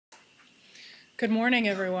Good morning,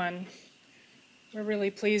 everyone. We're really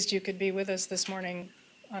pleased you could be with us this morning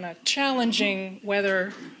on a challenging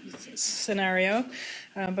weather scenario,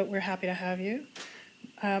 but we're happy to have you.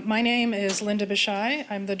 My name is Linda Bishai.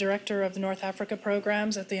 I'm the director of the North Africa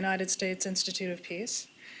programs at the United States Institute of Peace.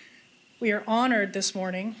 We are honored this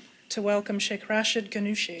morning to welcome Sheikh Rachid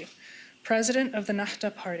Ghannouchi, president of the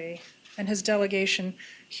Nahda party, and his delegation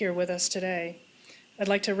here with us today. I'd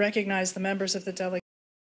like to recognize the members of the delegation.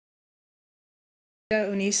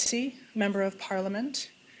 Unisi, Member of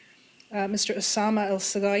Parliament, Mr. Osama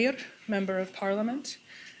El-Sagayr, Member of Parliament,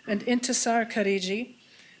 and Intisar Khariji,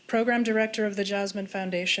 Program Director of the Jasmine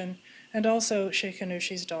Foundation, and also Sheikh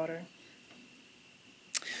Ghannouchi's daughter.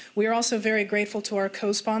 We are also very grateful to our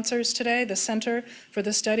co-sponsors today, the Center for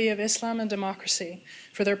the Study of Islam and Democracy,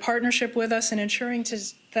 for their partnership with us in ensuring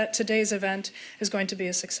that today's event is going to be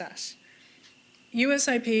a success.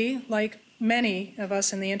 USIP, like many of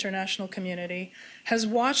us in the international community, has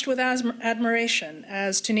watched with admiration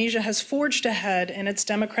as Tunisia has forged ahead in its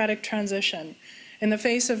democratic transition in the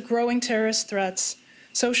face of growing terrorist threats,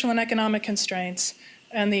 social and economic constraints,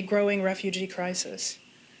 and the growing refugee crisis.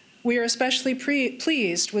 We are especially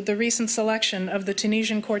pleased with the recent selection of the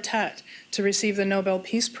Tunisian Quartet to receive the Nobel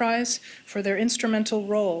Peace Prize for their instrumental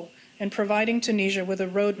role in providing Tunisia with a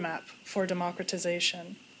roadmap for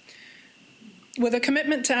democratization. With a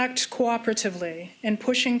commitment to act cooperatively in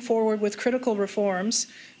pushing forward with critical reforms,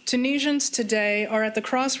 Tunisians today are at the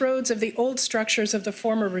crossroads of the old structures of the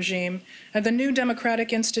former regime and the new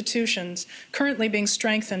democratic institutions currently being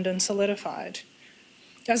strengthened and solidified.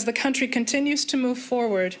 As the country continues to move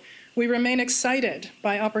forward, we remain excited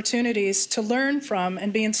by opportunities to learn from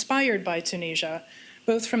and be inspired by Tunisia,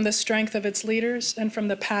 both from the strength of its leaders and from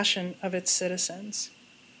the passion of its citizens.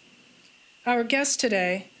 Our guest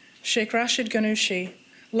today, Sheikh Rachid Ghannouchi,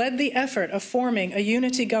 led the effort of forming a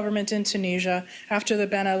unity government in Tunisia after the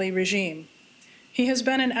Ben Ali regime. He has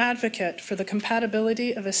been an advocate for the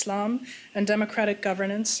compatibility of Islam and democratic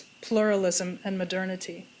governance, pluralism, and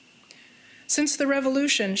modernity. Since the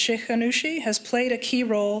revolution, Sheikh Ghannouchi has played a key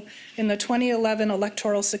role in the 2011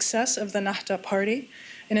 electoral success of the Nahda party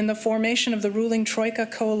and in the formation of the ruling Troika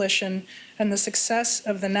coalition and the success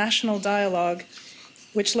of the national dialogue,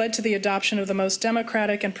 which led to the adoption of the most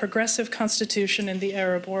democratic and progressive constitution in the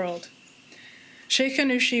Arab world. Sheikh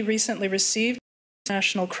Ghannouchi recently received the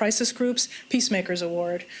National Crisis Group's Peacemakers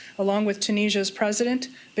Award, along with Tunisia's president,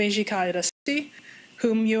 Beji Caid,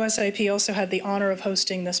 whom USIP also had the honor of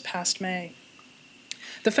hosting this past May.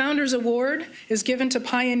 The Founders Award is given to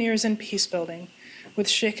pioneers in peacebuilding, with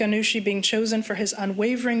Sheikh Ghannouchi being chosen for his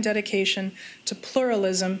unwavering dedication to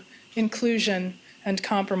pluralism, inclusion, and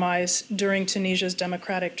compromise during Tunisia's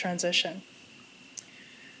democratic transition.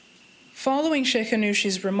 Following Sheikh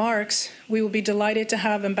Ghannouchi's remarks, we will be delighted to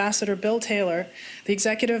have Ambassador Bill Taylor, the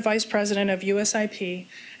Executive Vice President of USIP,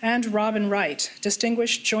 and Robin Wright,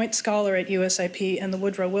 Distinguished Joint Scholar at USIP and the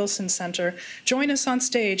Woodrow Wilson Center, join us on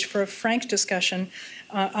stage for a frank discussion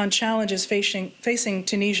on challenges facing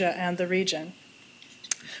Tunisia and the region.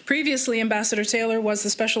 Previously, Ambassador Taylor was the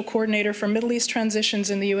Special Coordinator for Middle East Transitions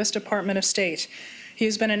in the U.S. Department of State. He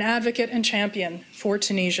has been an advocate and champion for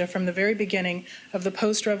Tunisia from the very beginning of the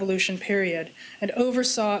post-revolution period and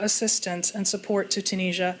oversaw assistance and support to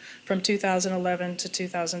Tunisia from 2011 to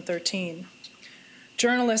 2013.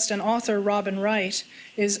 Journalist and author Robin Wright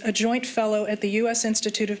is a joint fellow at the U.S.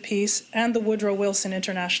 Institute of Peace and the Woodrow Wilson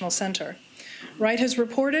International Center. Wright has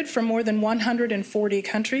reported from more than 140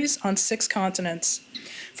 countries on 6 continents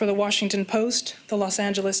for the Washington Post, the Los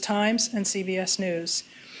Angeles Times, and CBS News.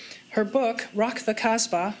 Her book, Rock the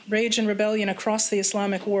Kasbah, Rage and Rebellion Across the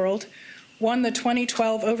Islamic World, won the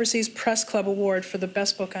 2012 Overseas Press Club Award for the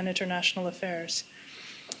Best Book on International Affairs.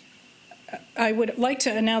 I would like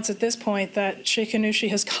to announce at this point that Sheikh Ghannouchi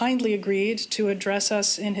has kindly agreed to address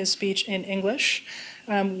us in his speech in English.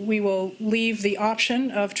 We will leave the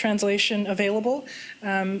option of translation available,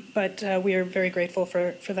 but we are very grateful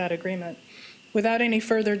for that agreement. Without any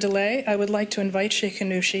further delay, I would like to invite Sheikh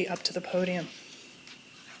Ghannouchi up to the podium.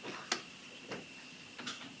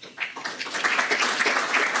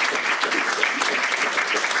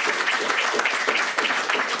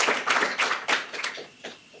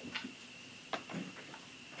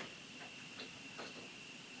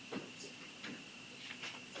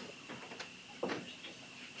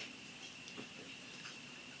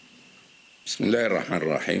 Bismillah ar-Rahman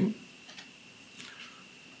ar-Rahim.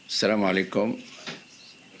 Assalamu alaikum.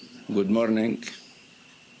 Good morning.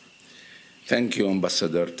 Thank you,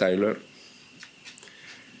 Ambassador Taylor.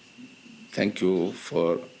 Thank you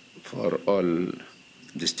for all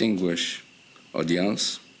distinguished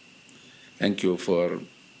audience. Thank you for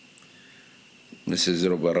Mrs.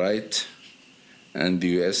 Wright, and the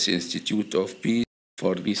U.S. Institute of Peace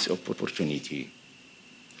for this opportunity.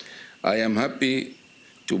 I am happy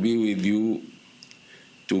to be with you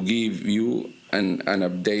to give you an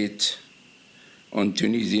update on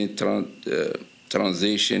Tunisian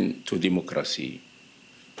transition to democracy.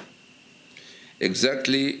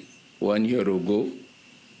 Exactly 1 year ago,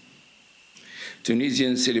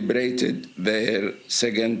 Tunisians celebrated their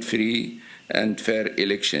second free and fair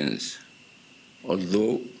elections,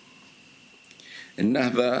 although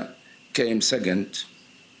Ennahda came second.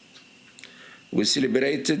 We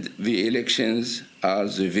celebrated the elections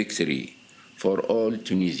as a victory for all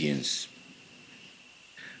Tunisians.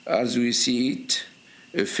 As we see it,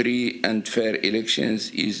 a free and fair elections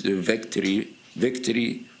is a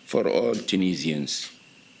victory for all Tunisians.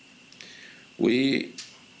 We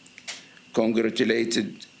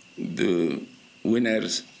congratulated the winner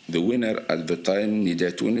at the time,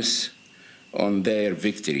 Nahda, on their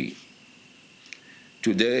victory.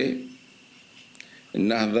 Today,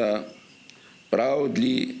 Nahda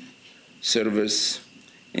proudly serves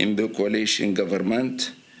in the coalition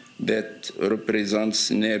government that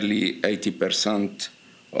represents nearly 80%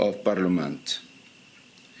 of parliament.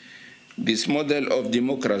 This model of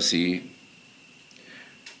democracy,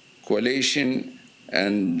 coalition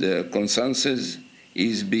and consensus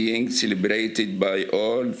is being celebrated by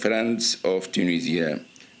all friends of Tunisia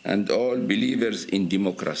and all believers in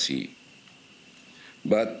democracy.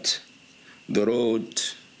 But the road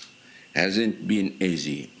hasn't been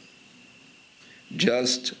easy.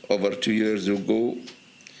 Just over 2 years ago,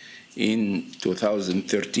 in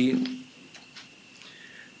 2013,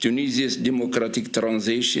 Tunisia's democratic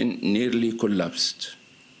transition nearly collapsed.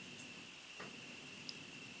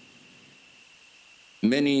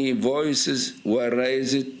 Many voices were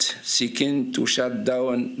raised seeking to shut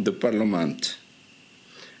down the parliament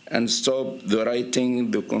and stop the writing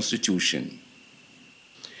the constitution.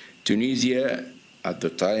 Tunisia, at the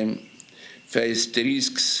time, faced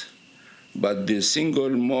risks, but the single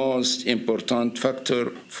most important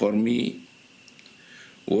factor for me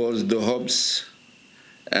was the hopes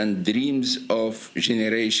and dreams of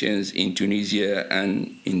generations in Tunisia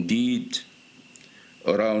and indeed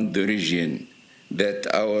around the region that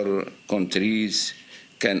our countries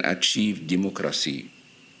can achieve democracy.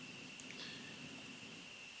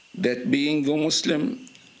 That being a Muslim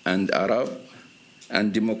and Arab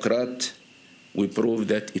and Democrat, we prove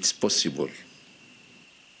that it's possible.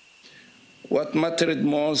 What mattered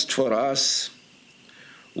most for us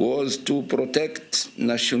was to protect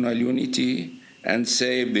national unity and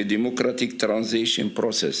save the democratic transition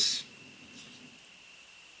process.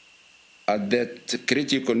 At that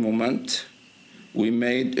critical moment, we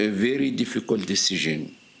made a very difficult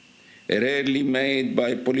decision, rarely made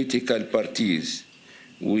by political parties.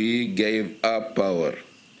 We gave up power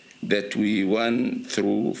that we won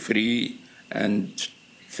through free and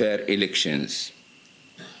fair elections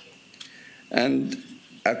and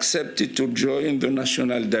accepted to join the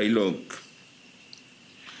national dialogue.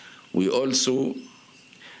 We also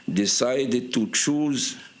decided to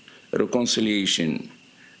choose reconciliation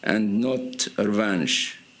and not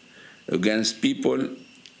revenge against people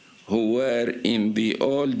who were in the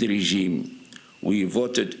old regime. We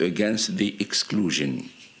voted against the exclusion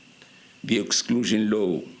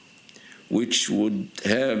law, which would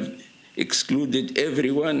have excluded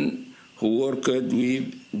everyone who worked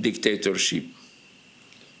with dictatorship.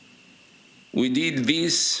 We did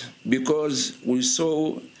this because we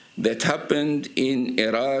saw that happened in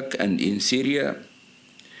Iraq and in Syria,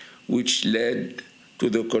 which led to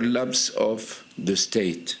the collapse of the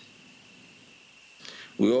state.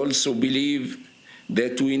 We also believe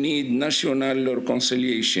that we need national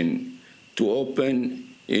reconciliation to open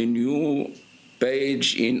a new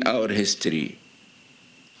page in our history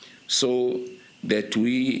so that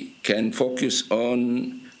we can focus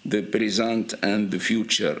on the present and the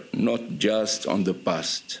future, not just on the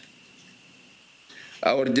past.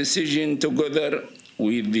 Our decision, together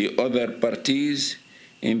with the other parties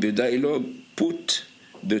in the dialogue, put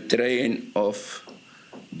the train of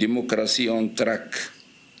democracy on track.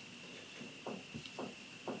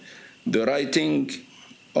 The writing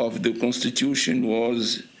of the Constitution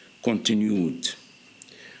was continued.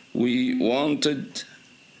 We wanted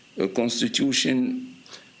a constitution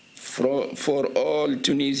for all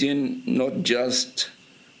Tunisians, not just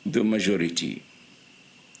the majority.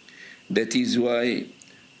 That is why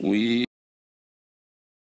we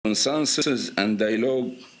consensus and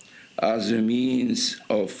dialogue as a means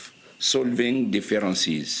of solving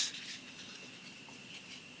differences.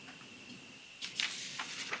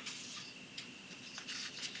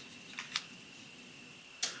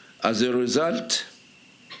 As a result,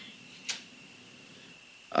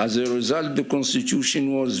 the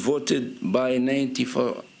Constitution was voted by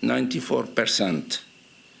 94%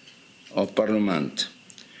 of Parliament.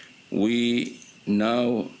 We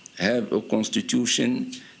now have a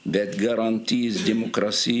Constitution that guarantees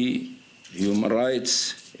democracy, human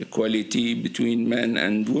rights, equality between men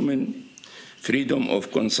and women, freedom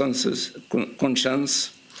of conscience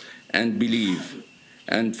and belief,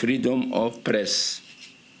 and freedom of press.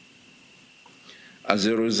 As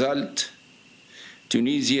a result,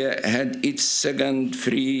 Tunisia had its second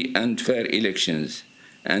free and fair elections,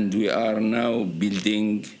 and we are now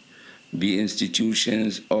building the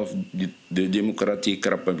institutions of the Democratic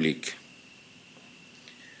Republic.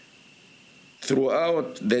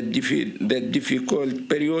 Throughout that difficult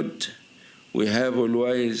period, we have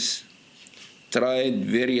always tried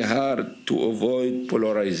very hard to avoid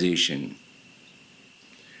polarization,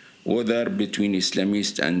 whether between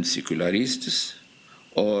Islamists and secularists,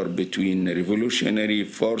 or between revolutionary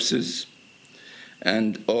forces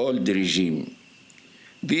and old regime.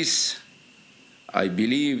 This, I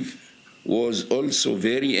believe, was also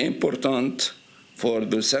very important for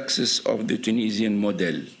the success of the Tunisian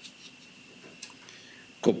model.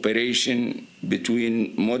 Cooperation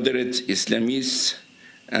between moderate Islamists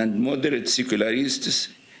and moderate secularists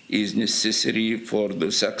is necessary for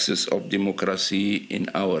the success of democracy in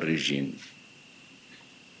our region.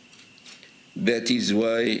 That is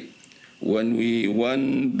why when we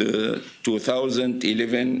won the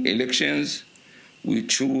 2011 elections, we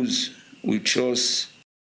chose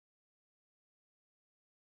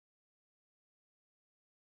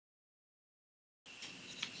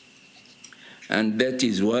and that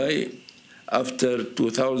is why after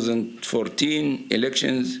 2014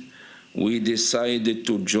 elections, we decided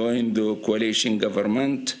to join the coalition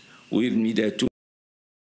government with Nahda.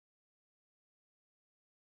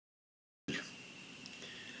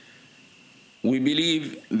 We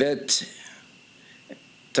believe that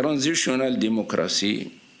transitional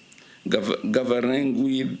democracy, governing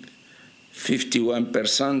with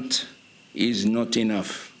 51%, is not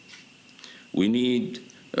enough. We need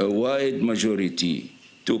a wide majority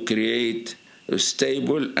to create a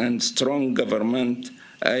stable and strong government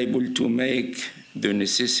able to make the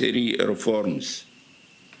necessary reforms.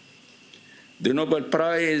 The Nobel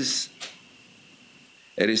Prize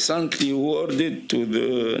recently awarded to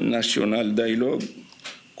the National Dialogue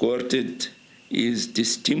Quartet is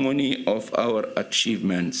testimony of our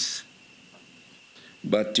achievements.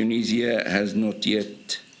 But Tunisia has not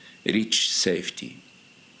yet reached safety.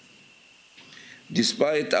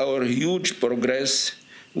 Despite our huge progress,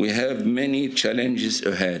 we have many challenges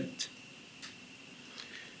ahead.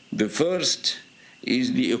 The first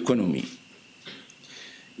is the economy.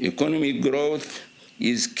 Economic growth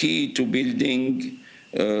is key to building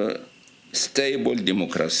a stable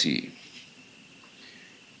democracy.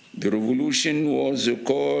 The revolution was a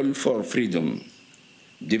call for freedom,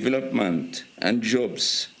 development, and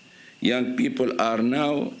jobs. Young people are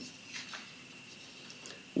now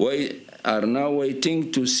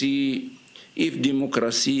waiting to see if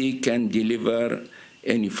democracy can deliver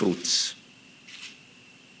any fruits.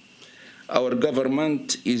 Our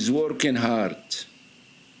government is working hard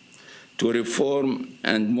to reform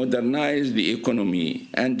and modernize the economy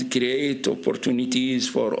and create opportunities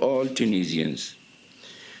for all Tunisians.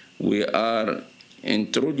 We are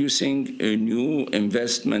introducing a new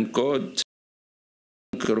investment code,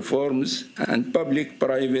 reforms, and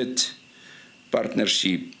public-private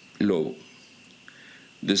partnership law.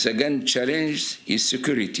 The second challenge is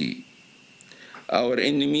security. Our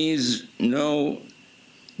enemies know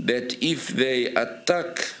that if they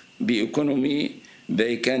attack the economy,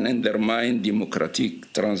 they can undermine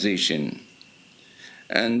democratic transition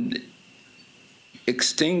and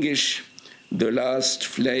extinguish the last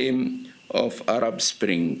flame of Arab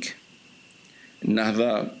Spring.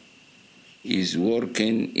 Nahda is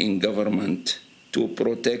working in government to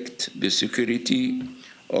protect the security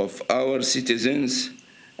of our citizens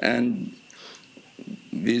and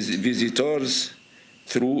visitors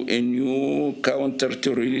through a new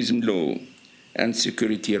counter-terrorism law and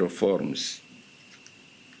security reforms.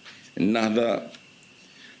 Nahda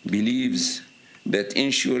believes that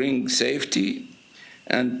ensuring safety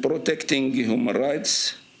and protecting human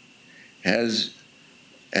rights has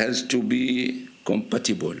to be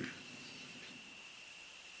compatible.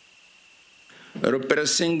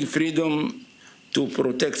 Repressing freedom to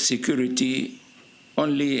protect security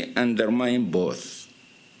only undermine both.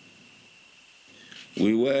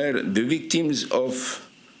 We were the victims of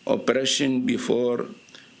oppression before.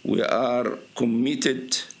 We are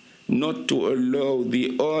committed not to allow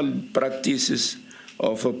the old practices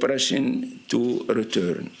of oppression to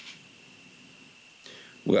return.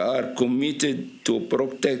 We are committed to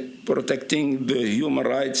protecting the human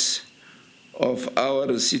rights of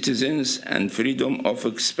our citizens and freedom of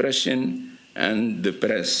expression and the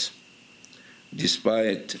press.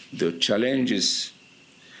 Despite the challenges,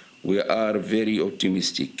 we are very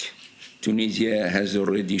optimistic. Tunisia has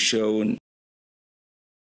already shown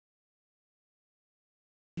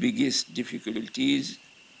biggest difficulties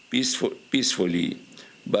peacefully,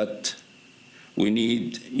 but we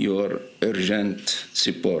need your urgent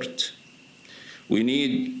support. We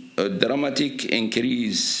need a dramatic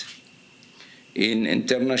increase in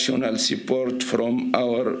international support from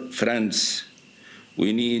our friends.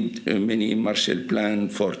 We need a mini Marshall Plan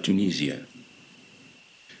for Tunisia.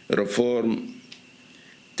 Reform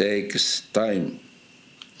takes time,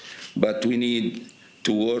 but we need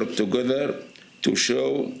to work together to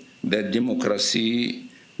show that democracy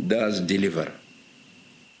does deliver.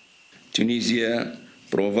 Tunisia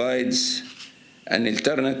provides an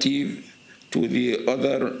alternative to the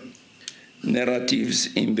other narratives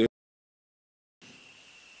in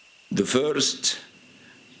the first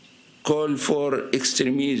call for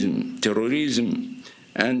extremism, terrorism,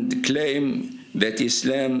 and claim that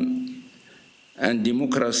Islam and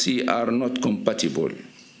democracy are not compatible.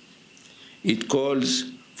 It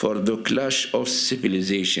calls for the clash of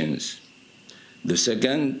civilizations. The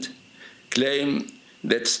second claim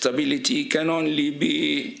that stability can only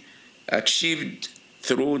be achieved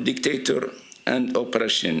through dictator and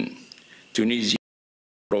oppression. Tunisia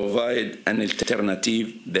provide an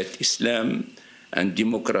alternative that Islam and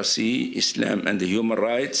democracy, Islam and the human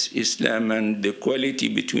rights, Islam and the equality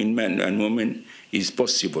between men and women is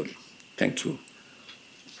possible. Thank you.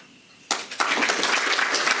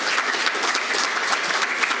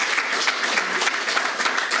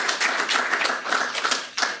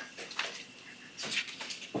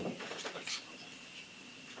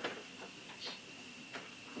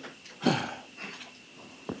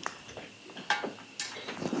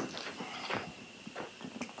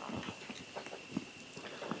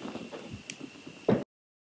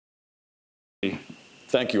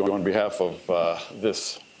 Thank you on behalf of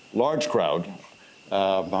this large crowd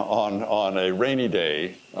on a rainy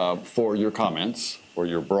day for your comments, for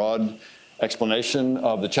your broad explanation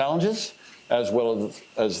of the challenges, as well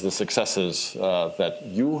as the successes that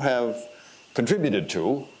you have contributed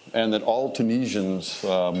to and that all Tunisians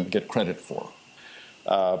get credit for.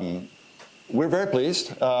 We're very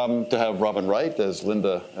pleased to have Robin Wright, as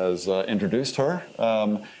Linda has introduced her.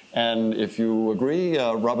 And if you agree,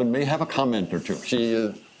 Robin may have a comment or two. She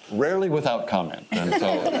is rarely without comment. And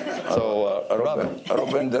so,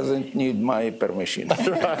 Robin doesn't need my permission.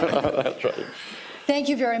 That's right. Thank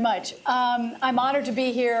you very much. I'm honored to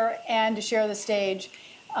be here and to share the stage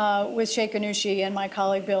with Sheikh Ghannouchi and my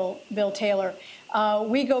colleague Bill Taylor.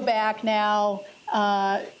 We go back now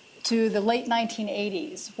to the late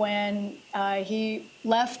 1980s when he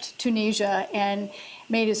left Tunisia and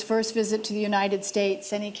made his first visit to the United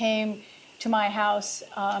States. And he came to my house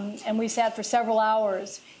and we sat for several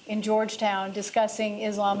hours in Georgetown discussing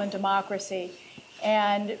Islam and democracy.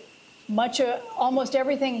 And almost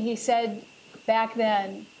everything he said back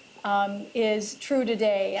then is true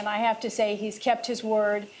today. And I have to say he's kept his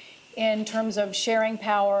word in terms of sharing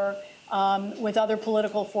power with other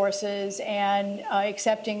political forces and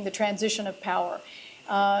accepting the transition of power.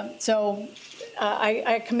 So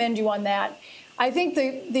I commend you on that. I think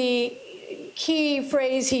the key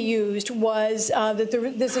phrase he used was that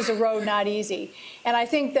this is a road not easy. And I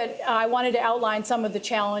think that I wanted to outline some of the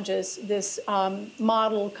challenges this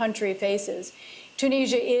model country faces.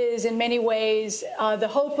 Tunisia is, in many ways, the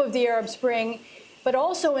hope of the Arab Spring, but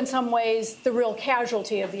also in some ways the real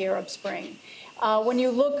casualty of the Arab Spring. When you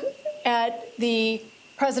look at the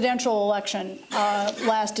presidential election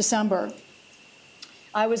last December,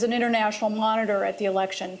 I was an international monitor at the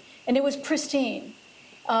election, and it was pristine.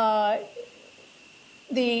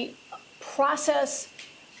 The process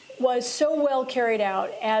was so well carried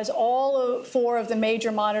out, as all 4 of the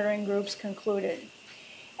major monitoring groups concluded.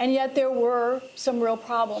 And yet there were some real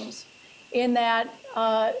problems in that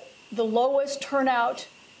the lowest turnout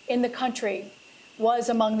in the country was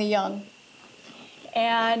among the young.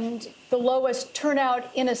 And the lowest turnout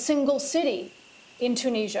in a single city in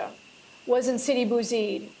Tunisia was in Sidi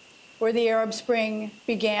Bouzid, where the Arab Spring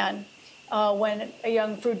began, when a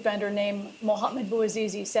young fruit vendor named Mohamed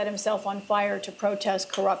Bouazizi set himself on fire to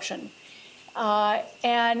protest corruption.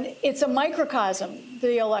 And it's a microcosm,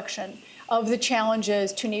 the election, of the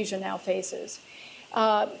challenges Tunisia now faces.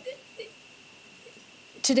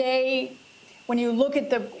 Today, when you look at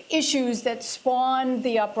the issues that spawned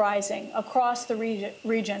the uprising across the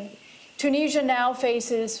region, Tunisia now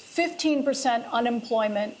faces 15%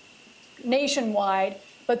 unemployment nationwide,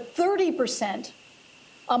 but 30%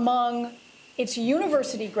 among its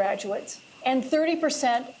university graduates and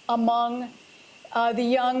 30% among the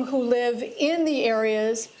young who live in the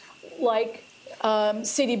areas like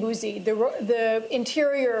Sidi Bouzid, the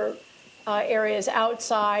interior areas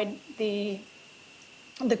outside the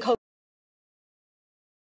coast.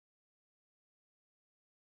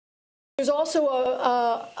 There's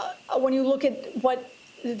also when you look at what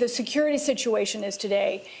the security situation is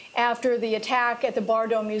today, after the attack at the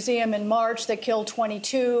Bardo Museum in March that killed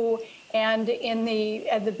 22, and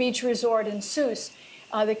at the beach resort in Sousse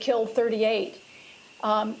that killed 38.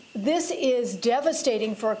 This is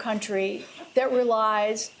devastating for a country that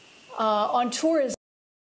relies on tourism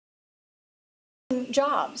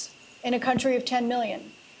jobs in a country of 10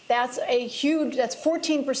 million. That's that's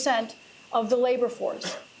 14% of the labor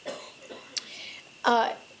force.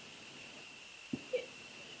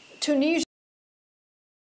 Tunisia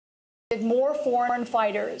had more foreign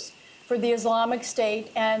fighters for the Islamic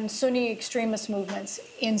State and Sunni extremist movements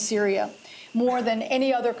in Syria, more than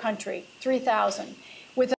any other country, 3,000.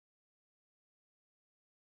 With a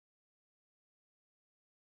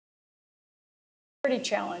security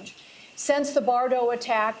challenge. Since the Bardo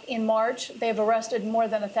attack in March, they've arrested more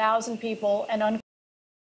than 1,000 people and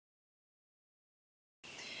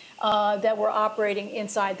that were operating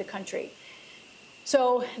inside the country.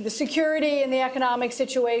 So the security and the economic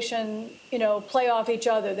situation, play off each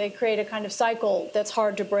other. They create a kind of cycle that's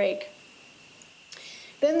hard to break.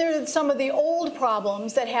 Then there's some of the old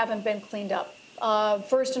problems that haven't been cleaned up.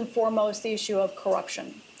 First and foremost, the issue of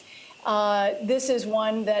corruption. This is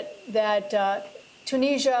one that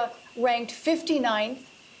Tunisia ranked 59th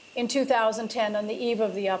in 2010 on the eve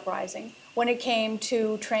of the uprising when it came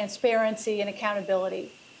to transparency and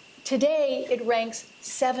accountability. Today, it ranks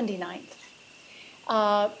 79th.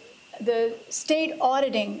 The State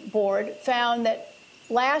Auditing Board found that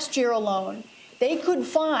last year alone, they could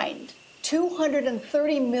find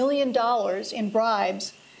 $230 million in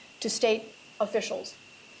bribes to state officials,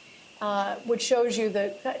 which shows you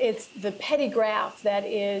it's the petty graft that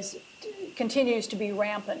continues to be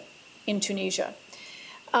rampant in Tunisia.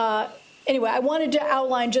 Anyway, I wanted to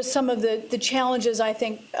outline just some of the challenges I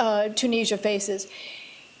think Tunisia faces.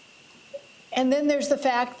 And then there's the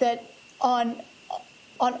fact that on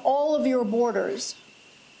all of your borders,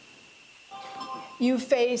 you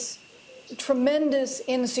face tremendous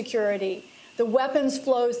insecurity, the weapons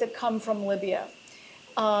flows that come from Libya,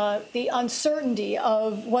 the uncertainty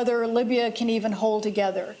of whether Libya can even hold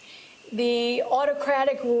together, the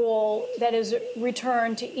autocratic rule that is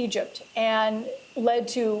returned to Egypt and led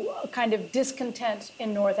to a kind of discontent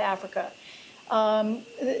in North Africa.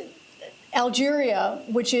 Algeria,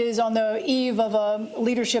 which is on the eve of a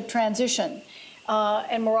leadership transition,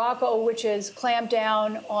 and Morocco, which has clamped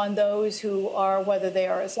down on those who are, whether they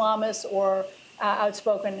are Islamists or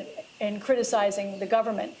outspoken in criticizing the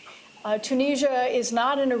government. Tunisia is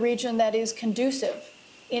not in a region that is conducive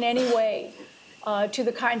in any way to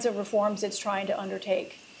the kinds of reforms it's trying to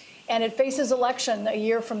undertake. And it faces election a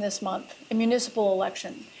year from this month, a municipal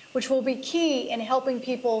election, which will be key in helping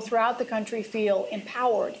people throughout the country feel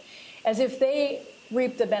empowered, as if they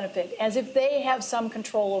reap the benefit, as if they have some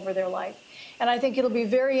control over their life. And I think it'll be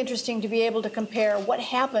very interesting to be able to compare what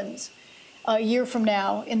happens a year from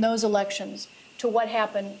now in those elections to what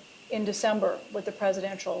happened in December with the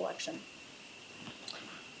presidential election.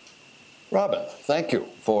 Robin, thank you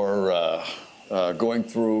for going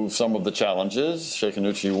through some of the challenges. Sheikh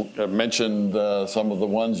Ghannouchi mentioned some of the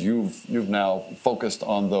ones you've now focused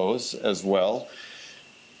on those as well.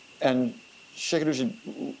 And Sheikh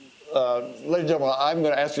Ghannouchi, ladies and gentlemen, I'm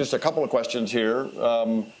going to ask you just a couple of questions here.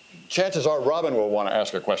 Chances are Robin will want to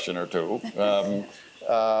ask a question or two.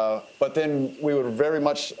 But then we would very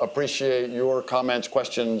much appreciate your comments,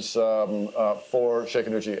 questions for Sheikh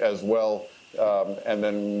Ghannouchi as well. And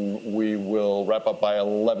then we will wrap up by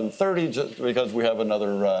 11:30 just because we have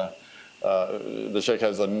another, the Sheikh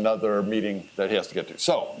has another meeting that he has to get to.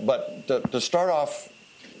 So, but to start off,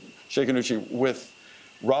 Sheikh Ghannouchi, with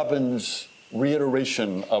Robin's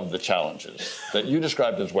reiteration of the challenges that you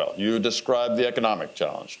described as well. You described the economic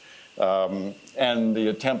challenge and the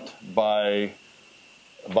attempt by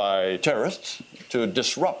terrorists to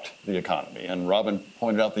disrupt the economy. And Robin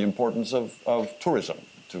pointed out the importance of tourism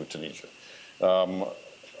to Tunisia.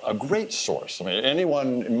 A great source. I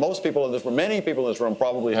mean, most people in this room, many people in this room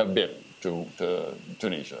probably have been to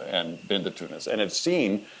Tunisia and been to Tunis and have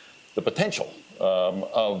seen the potential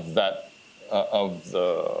of that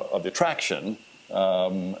the attraction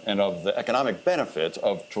and of the economic benefits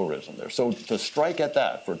of tourism there. So to strike at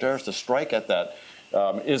that, for terrorists to strike at that,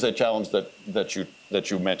 is a challenge that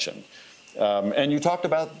you mentioned. And you talked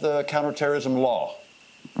about the counterterrorism law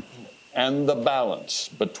and the balance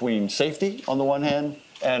between safety on the one hand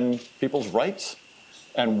and people's rights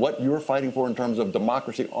and what you're fighting for in terms of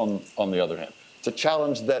democracy on the other hand. It's a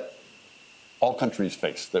challenge that all countries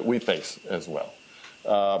face, that we face as well.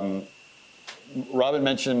 Robin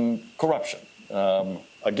mentioned corruption.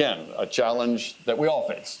 Again, a challenge that we all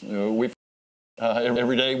face.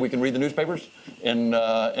 Every day we can read the newspapers in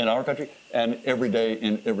our country, and every day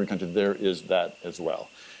in every country there is that as well.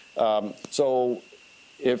 So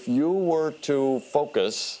if you were to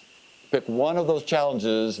pick one of those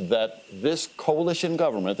challenges that this coalition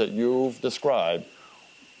government that you've described,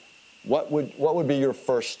 what would be your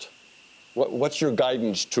first? What's your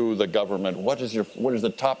guidance to the government? What is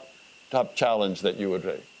the top challenge that you would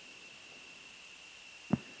raise?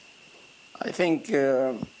 I think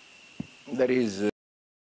there is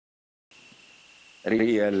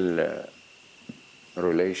real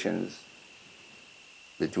relations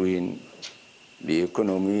between the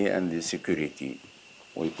economy and the security.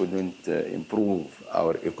 We couldn't improve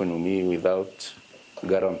our economy without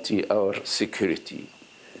guarantee our security.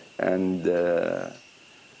 And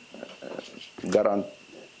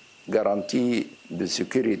guarantee the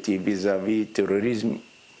security vis-à-vis terrorism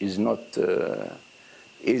is not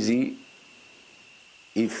easy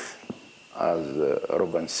if, as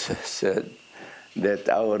Robin said, that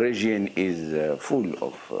our region is full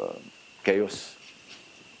of chaos.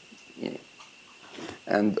 Yeah.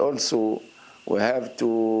 And also we have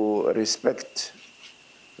to respect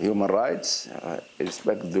human rights,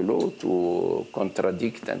 respect the law, to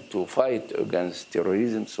contradict and to fight against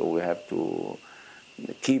terrorism. So we have to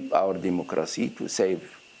keep our democracy, to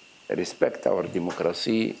respect our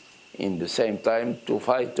democracy, in the same time to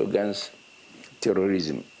fight against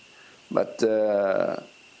terrorism. But the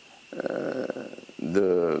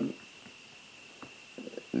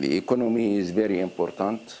economy is very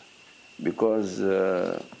important because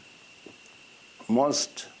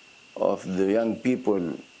most of the young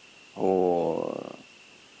people who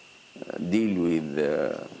deal with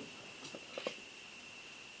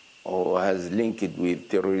or has linked with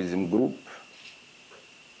terrorist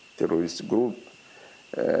group,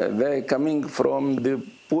 they're coming from the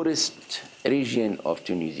poorest region of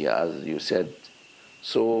Tunisia, as you said.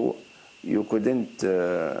 So we couldn't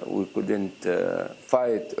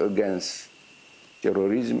fight against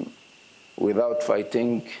terrorism without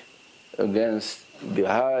fighting against the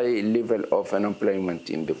high level of unemployment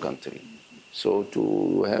in the country. So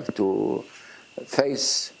we have to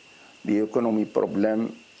face the economy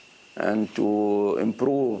problem and to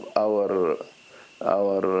improve our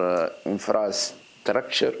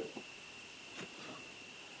infrastructure.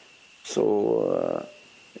 So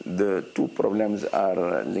the two problems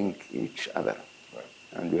are linked each other. Right.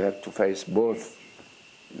 And we have to face both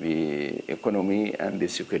the economy and the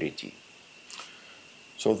security.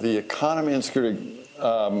 So the economy and security,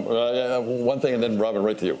 one thing, and then Robin,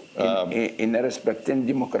 right to you. In respecting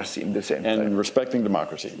democracy in the same time. And respecting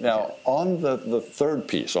democracy. Now, on the third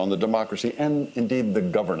piece, on the democracy and indeed the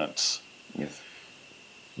governance. Yes.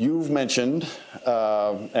 You've mentioned,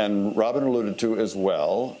 and Robin alluded to as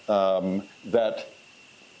well, that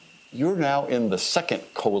you're now in the second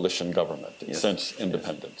coalition government since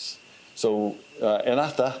independence. So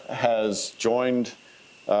Ennahda has joined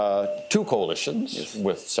two coalitions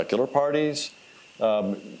with secular parties,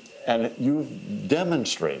 and you've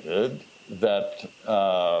demonstrated that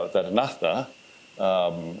Ennahda,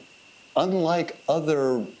 unlike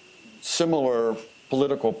other similar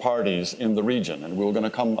political parties in the region, and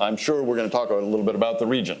I'm sure we're going to talk a little bit about the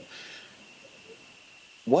region.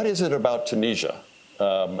 What is it about Tunisia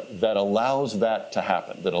that allows that to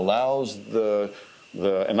happen, that allows the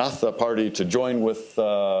Ennahda party to join with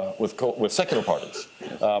secular parties,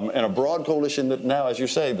 and a broad coalition that now, as you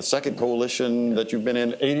say, the second coalition that you've been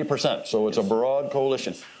in, 80%, so it's a broad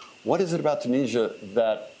coalition. What is it about Tunisia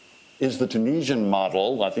that is the Tunisian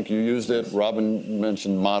model? I think you used it, Robin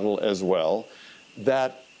mentioned model as well,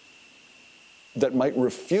 that might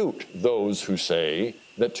refute those who say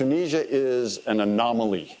that Tunisia is an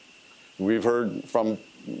anomaly. We've heard from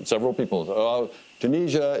several people,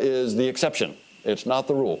 Tunisia is the exception. It's not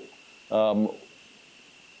the rule.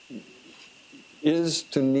 Is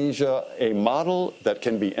Tunisia a model that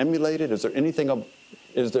can be emulated? Is there anything?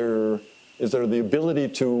 Is there the ability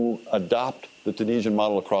to adopt the Tunisian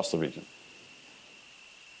model across the region?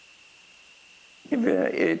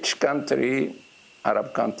 Each country,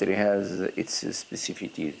 Arab country, has its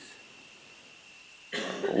specificities.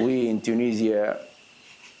 we in Tunisia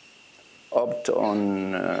opt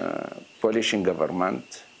on coalition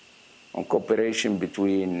government, on cooperation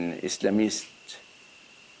between Islamists,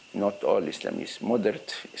 not all Islamists,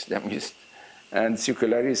 moderate Islamists, and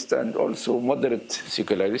secularists, and also moderate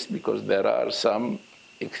secularists, because there are some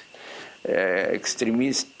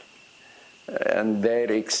extremists, and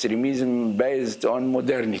their extremism based on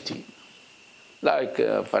modernity. Like,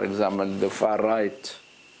 for example, the far right,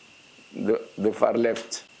 the far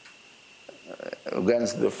left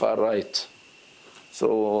against the far right.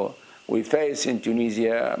 So we face in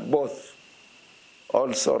Tunisia both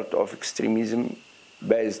all sorts of extremism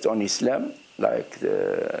based on Islam, like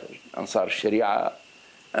the Ansar Sharia,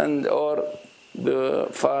 and or the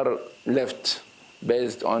far left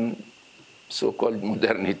based on so-called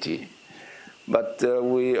modernity. But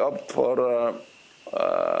we opt for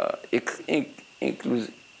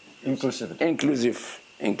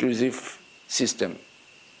inclusive system,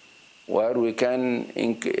 where we can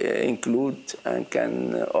include and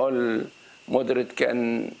can all moderate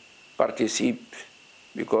can participate,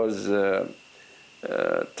 because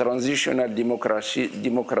transitional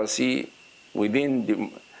democracy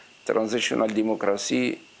within transitional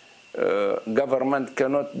democracy, government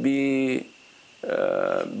cannot be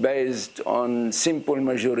based on simple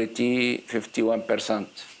majority, 51%.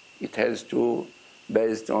 It has to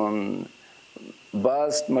based on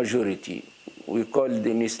vast majority. We call it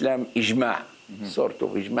in Islam ijma', sort of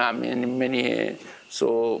ijma', many,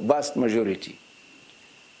 so vast majority.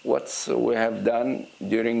 What we have done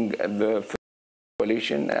during the first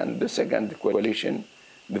coalition and the second coalition.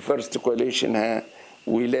 The first coalition,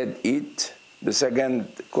 we led it. The second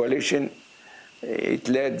coalition, it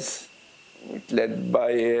led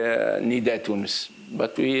by Nahda Tunis.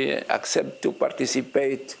 But we accept to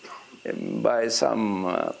participate by some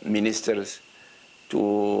ministers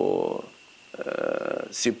to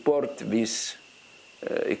support this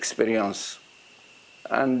experience.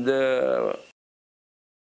 And that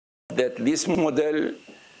this model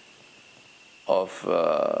of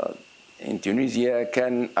in Tunisia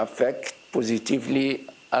can affect positively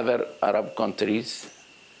other Arab countries.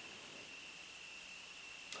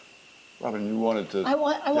 Robin, you wanted to... I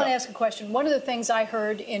want to ask a question. One of the things I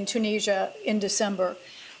heard in Tunisia in December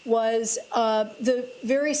was the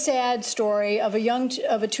very sad story of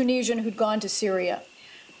a Tunisian who'd gone to Syria.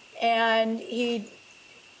 And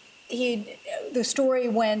the story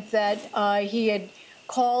went that he had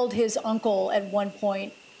called his uncle at one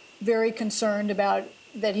point, very concerned about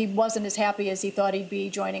that he wasn't as happy as he thought he'd be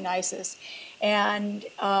joining ISIS, and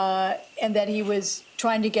that he was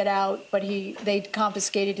trying to get out, but they'd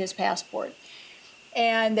confiscated his passport,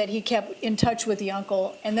 and that he kept in touch with the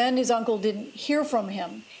uncle, and then his uncle didn't hear from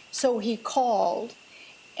him, so he called,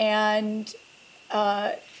 and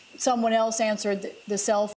someone else answered the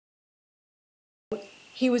cell phone.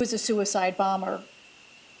 He was a suicide bomber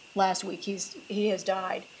last week. He has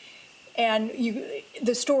died. And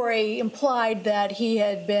the story implied that he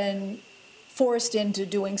had been forced into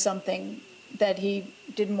doing something that he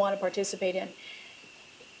didn't want to participate in.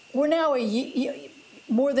 We're now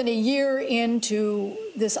more than a year into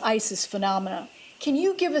this ISIS phenomena. Can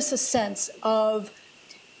you give us a sense of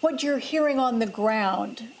what you're hearing on the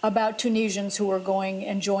ground about Tunisians who are going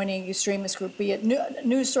and joining extremist group, be it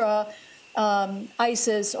Nusra,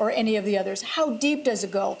 ISIS, or any of the others? How deep does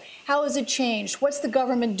it go? How has it changed? What's the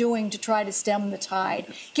government doing to try to stem the tide?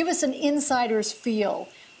 Give us an insider's feel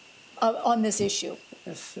on this issue.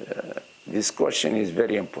 Yes, this question is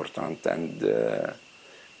very important, and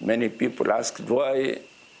many people ask why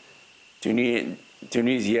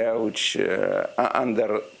Tunisia, which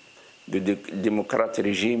under the democratic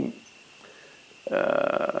regime,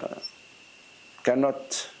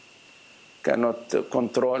 cannot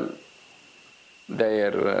control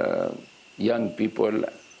their young people.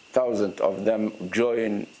 Thousands of them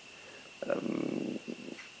join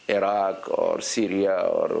Iraq or Syria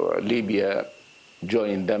or Libya,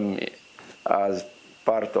 join them as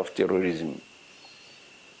part of terrorism.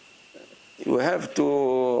 You have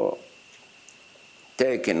to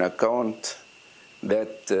take in account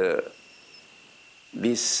that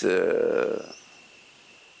this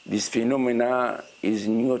phenomena is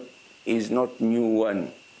not new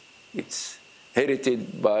one. It's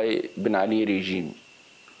inherited by Ben Ali regime.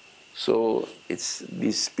 So it's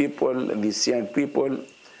these people, these young people,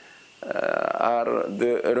 are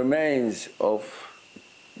the remains of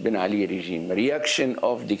Ben Ali regime, reaction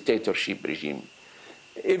of dictatorship regime.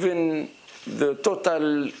 Even the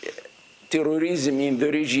total terrorism in the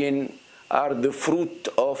region are the fruit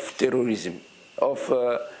of terrorism, of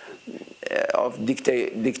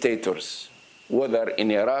dictators, whether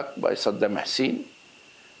in Iraq by Saddam Hussein,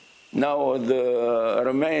 Now the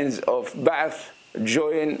remains of Ba'ath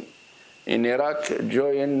join in Iraq,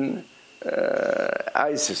 join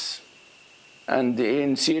ISIS, and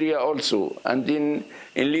in Syria also, and in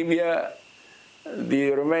Libya,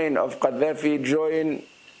 the remain of Gaddafi join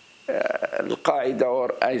Al-Qaeda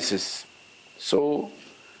or ISIS. So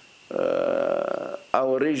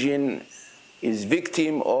our region is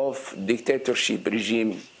victim of dictatorship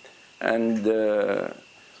regime, and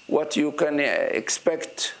what you can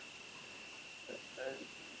expect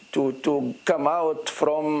to come out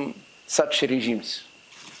from such regimes.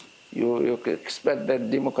 You expect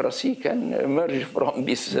that democracy can emerge from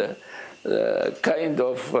this kind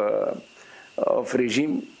of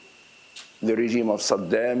regime, the regime of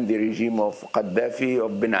Saddam, the regime of Gaddafi,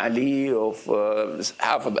 of Ben Ali, of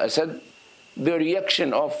Hafez Assad. The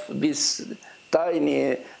reaction of this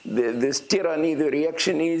tiny, this tyranny, the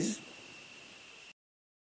reaction is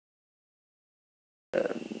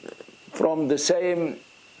from the same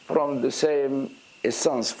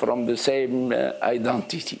essence, from the same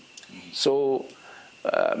identity. So,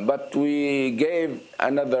 but we gave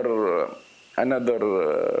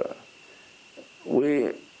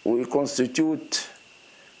we constitute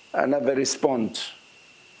another response.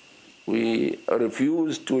 We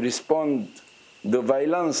refuse to respond the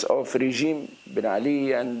violence of regime Ben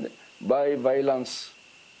Ali and by violence,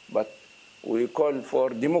 but we call for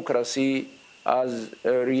democracy as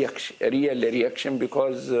a reaction, a real reaction,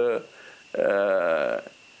 because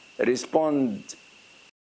respond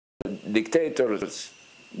dictators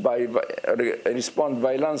respond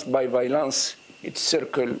violence by violence, it's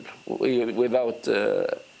circle without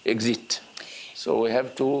exit. So we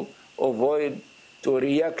have to avoid to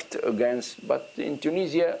react against. But in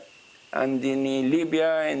Tunisia and in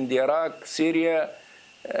Libya, in Iraq, Syria,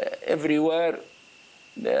 everywhere,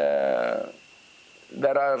 there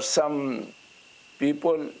are some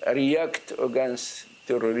people react against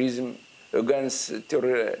terrorism, against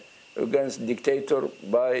dictator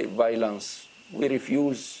by violence. We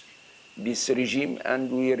refuse this regime and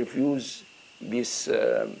we refuse these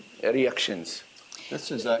reactions.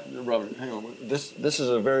 This is Robert. Hang on. This is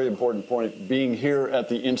a very important point. Being here at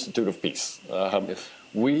the Institute of Peace, Yes.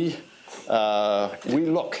 we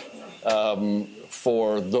look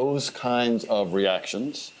for those kinds of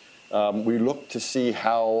reactions. We look to see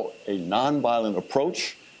how a nonviolent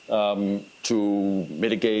approach to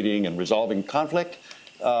mitigating and resolving conflict,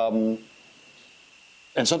 and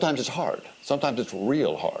sometimes it's hard. Sometimes it's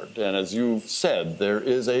real hard. And as you've said, there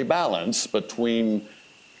is a balance between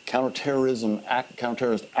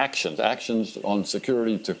counterterrorist actions on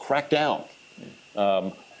security to crack down,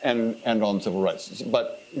 and on civil rights.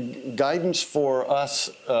 But guidance for us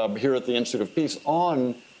here at the Institute of Peace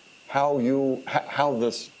on how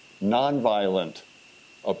this nonviolent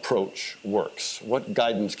approach works. What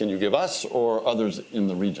guidance can you give us or others in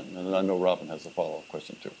the region? And I know Robin has a follow-up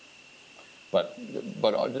question too. But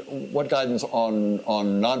what guidance on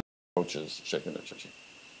non approaches, Sheikh Rachid?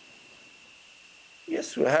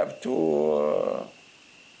 Yes, we have to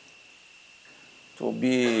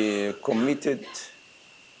be committed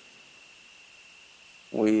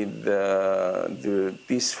with the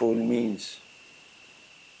peaceful means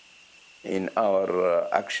in our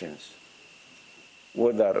actions.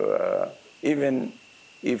 Whether even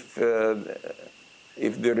if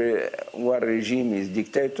one regime is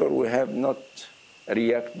dictator, we have not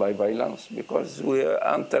react by violence, because we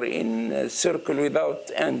enter in a circle without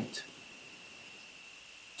end.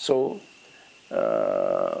 So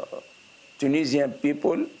Tunisian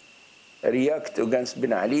people react against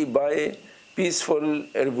Ben Ali by peaceful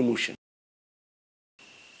revolution.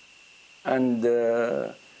 And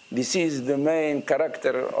this is the main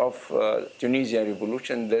character of Tunisian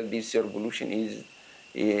revolution, that this revolution is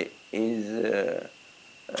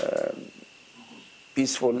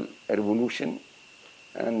peaceful revolution,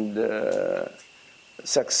 and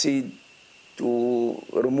succeed to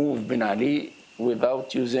remove Ben Ali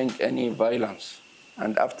without using any violence.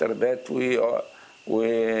 And after that, we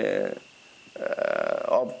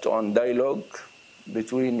opt on dialogue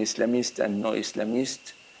between Islamist and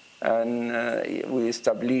no-Islamist, and we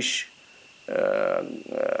establish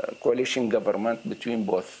coalition government between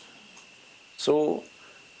both. So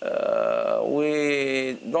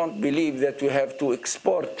we don't believe that we have to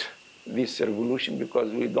export this revolution,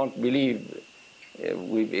 because we don't believe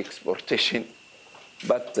with exportation.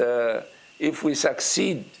 But if we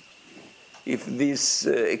succeed, if this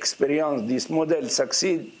experience, this model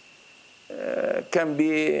succeed, can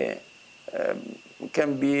be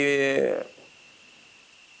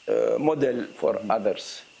model for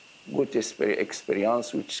others, good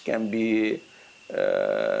experience which can be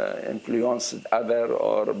influence other,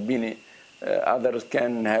 or others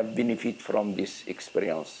can have benefit from this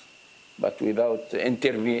experience, but without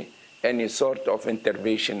any sort of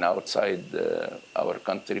intervention outside our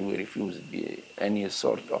country. We refuse any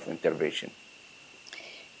sort of intervention.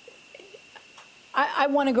 I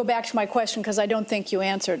want to go back to my question because I don't think you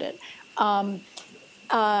answered it.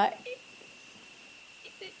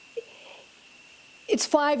 It's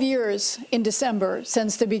 5 years in December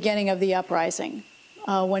since the beginning of the uprising,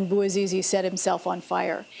 when Bouazizi set himself on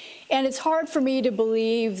fire. And it's hard for me to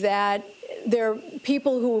believe that there are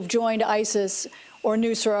people who have joined ISIS or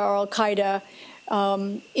Nusra or Al-Qaeda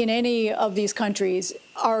in any of these countries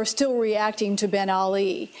are still reacting to Ben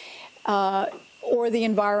Ali or the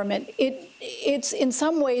environment. It's in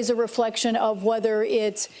some ways a reflection of whether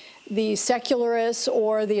it's the secularists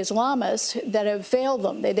or the Islamists that have failed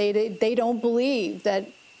them. They don't believe that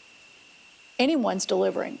anyone's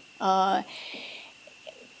delivering. And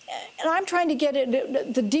I'm trying to get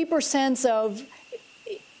the deeper sense of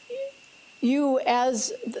you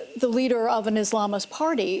as the leader of an Islamist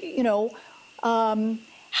party, you know,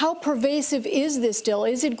 how pervasive is this still?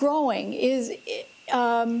 Is it growing?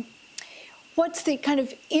 What's the kind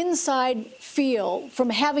of inside feel from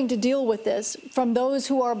having to deal with this from those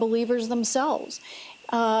who are believers themselves,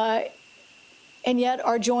 and yet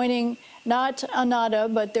are joining not Ennahda,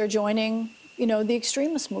 but they're joining, you know, the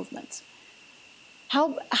extremist movements?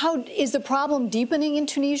 How is the problem deepening in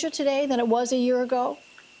Tunisia today than it was a year ago?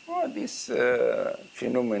 Well, this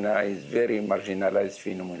phenomena is very marginalized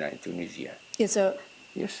phenomena in Tunisia. It's a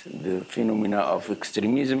yes, the phenomena of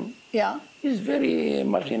extremism is very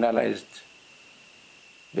marginalized.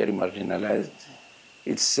 Very marginalized.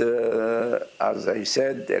 It's, as I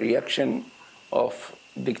said, a reaction of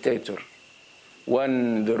dictator.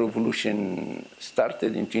 When the revolution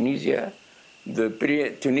started in Tunisia, the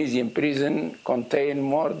Tunisian prison contained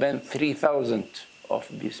more than 3,000 of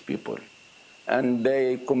these people. And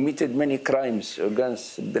they committed many crimes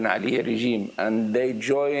against Ben Ali regime. And they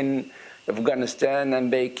joined Afghanistan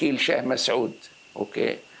and they killed Sheikh Masoud,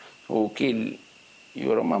 okay, who killed,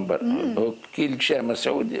 you remember, who killed Sheikh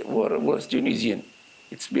Masoud was Tunisian.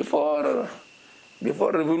 It's before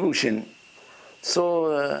revolution.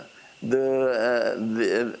 So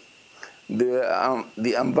the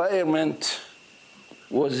environment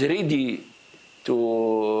was ready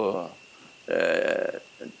to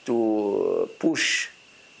push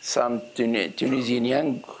some Tunisian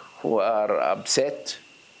young who are upset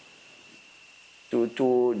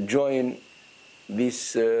to join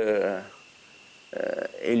this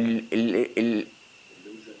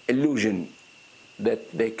illusion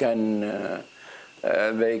that they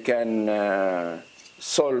can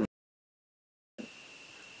solve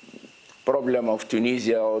problem of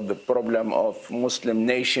Tunisia or the problem of Muslim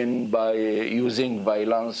nation by using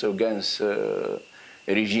violence against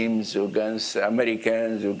regimes, against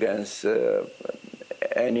Americans, against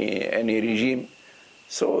any regime.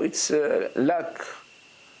 So it's a lack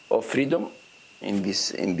of freedom in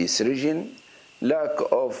this region, lack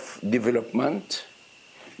of development,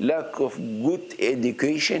 lack of good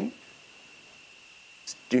education.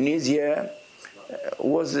 Tunisia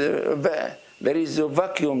was there is a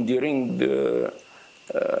vacuum during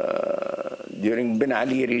Ben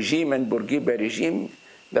Ali regime and Bourguiba regime.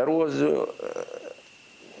 There was a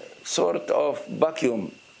sort of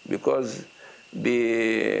vacuum because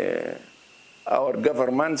our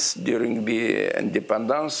governments during the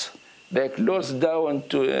independence, they closed down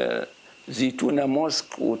to Zitouna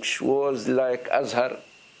Mosque, which was like Azhar.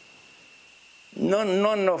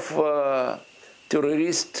 None of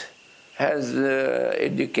terrorists has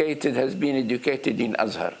been educated in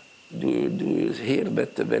Azhar. Do you hear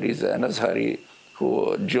that there is an Azhari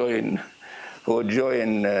who join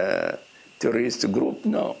terrorist group?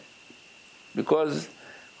 No, because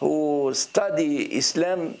who study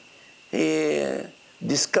Islam, he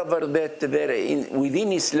discovered that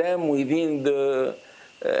within Islam, within the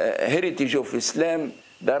heritage of Islam,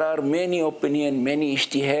 there are many opinions, many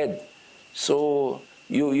ijtihad. So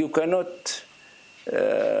you cannot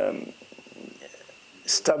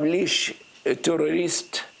establish a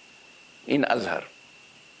terrorist in Azhar,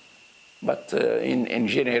 but in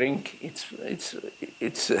engineering, it's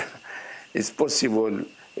possible.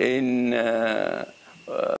 In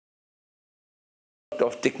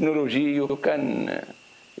of technology, you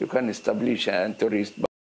can establish a terrorist. But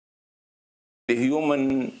the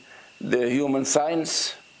human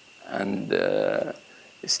science and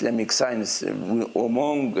Islamic science,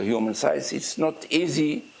 among human science, it's not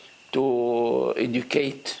easy to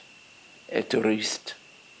educate a terrorist.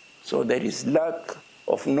 So there is lack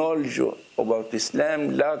of knowledge about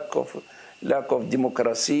Islam, lack of lack of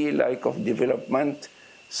democracy, lack of development.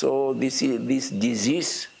 So this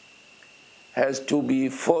disease has to be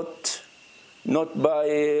fought not by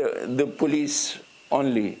the police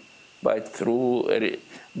only, but through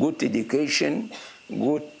good education,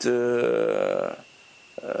 good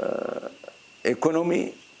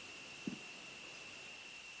economy.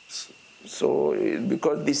 So,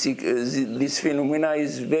 because this phenomena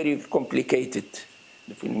is very complicated,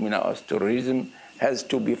 the phenomena of terrorism has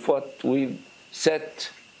to be fought with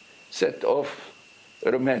set of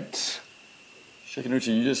remedies. Sheikh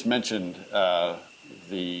Ghannouchi, you just mentioned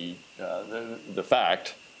the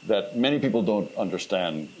fact that many people don't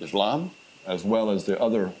understand Islam, as well as the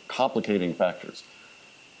other complicating factors.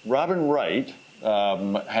 Robin Wright,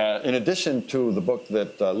 in addition to the book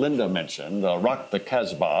that Linda mentioned, Rock the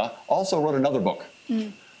Kasbah, also wrote another book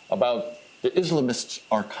about the Islamists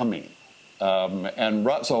are coming.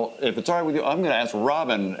 So if it's all right with you, I'm going to ask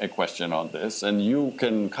Robin a question on this, and you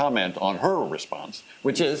can comment on her response,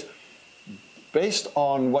 which is, based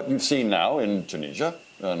on what you've seen now in Tunisia,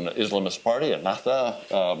 an Islamist party, Ennahda,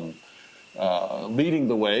 leading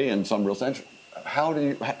the way in some real sense, how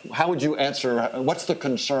would you answer, what's the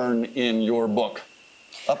concern in your book?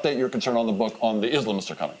 Update your concern on the book on the Islamists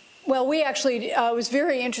are coming. Well, we actually, it was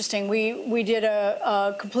very interesting. We did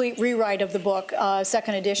a complete rewrite of the book,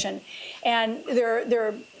 second edition. And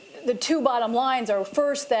the two bottom lines are,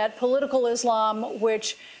 first, that political Islam,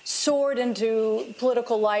 which soared into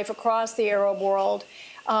political life across the Arab world,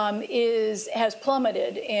 has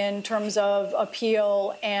plummeted in terms of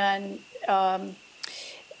appeal and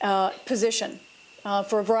position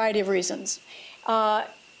for a variety of reasons.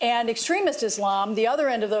 And extremist Islam, the other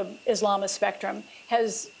end of the Islamist spectrum,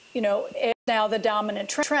 is now the dominant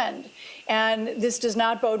trend. And this does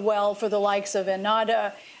not bode well for the likes of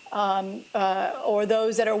Ennahda or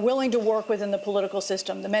those that are willing to work within the political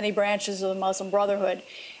system, the many branches of the Muslim Brotherhood.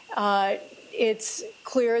 It's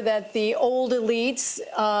clear that the old elites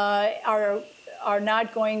are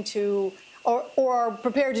not going to, or are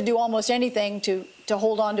prepared to do almost anything to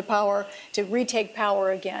hold on to power, to retake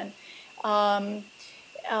power again. And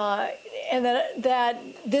that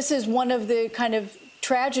this is one of the kind of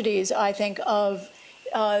tragedies, I think, of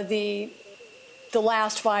the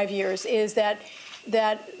last 5 years, is that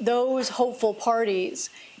those hopeful parties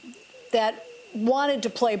that wanted to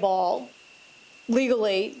play ball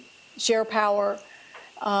legally, share power,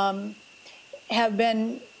 have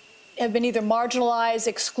been either marginalized,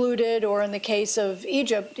 excluded, or in the case of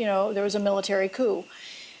Egypt, there was a military coup.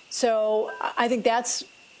 So I think that's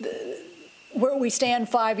where we stand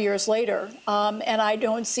 5 years later, and I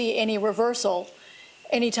don't see any reversal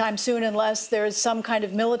anytime soon unless there's some kind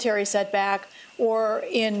of military setback, or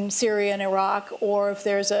in Syria and Iraq, or if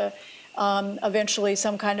there's eventually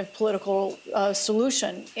some kind of political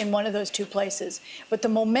solution in one of those two places. But the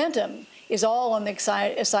momentum is all on the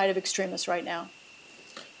side of extremists right now.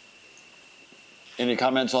 Any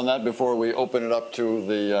comments on that before we open it up to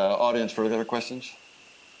the audience for other questions?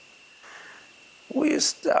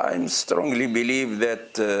 I strongly believe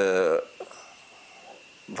that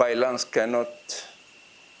violence cannot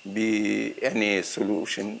be any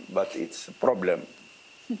solution, but it's a problem.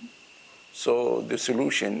 So the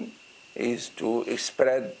solution is to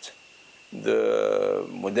spread the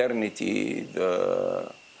modernity,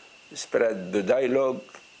 spread the dialogue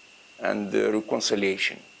and the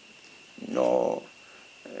reconciliation. No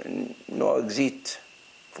exit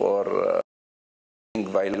for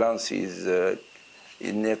violence is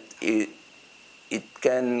it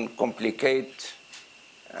can complicate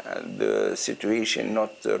the situation,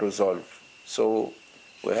 not resolve. So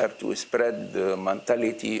we have to spread the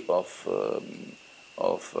mentality of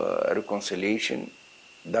reconciliation,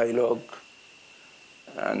 dialogue,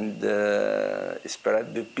 and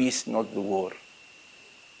spread the peace, not the war.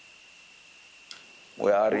 We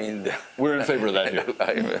are We're in favor of that here.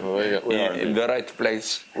 we are in the right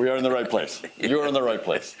place. We are in the right place. You're in the right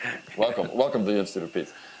place. Welcome to the Institute of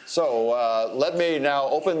Peace. So let me now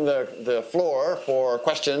open the floor for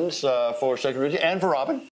questions for Sheikh Rachid and for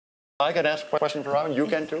Robin. I can ask a question for Robin. You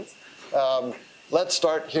can too. Let's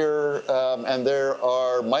start here, and there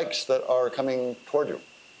are mics that are coming toward you.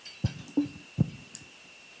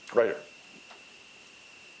 Right here.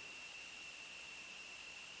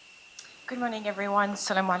 Good morning, everyone.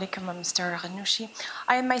 Assalamu alaikum, Mr. Ghannouchi.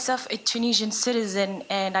 I am myself a Tunisian citizen,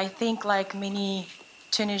 and I think, like many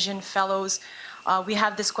Tunisian fellows, we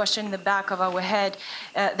have this question in the back of our head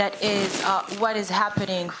that is, what is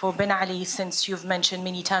happening for Ben Ali, since you've mentioned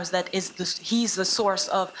many times that he's the source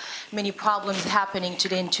of many problems happening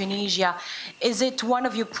today in Tunisia. Is it one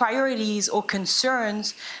of your priorities or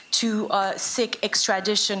concerns to seek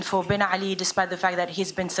extradition for Ben Ali, despite the fact that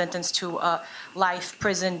he's been sentenced to life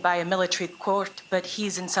prison by a military court, but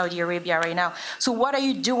he's in Saudi Arabia right now? So what are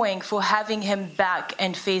you doing for having him back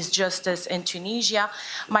and face justice in Tunisia?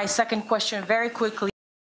 My second question, very quickly,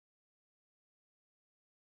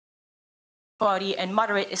 party and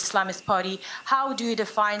moderate Islamist party, how do you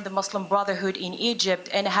define the Muslim Brotherhood in Egypt,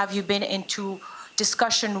 and have you been into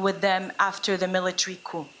discussion with them after the military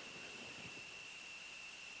coup?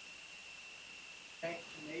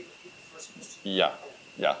 Yeah.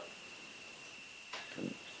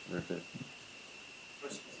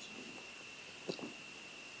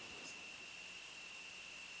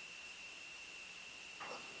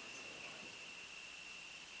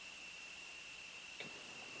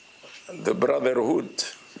 The Brotherhood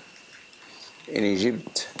in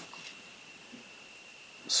Egypt,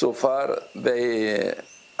 so far they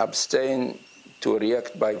abstain to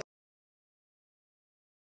react by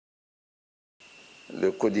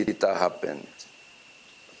the coup d'etat happened.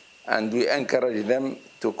 And we encourage them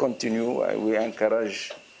to continue, we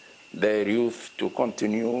encourage their youth to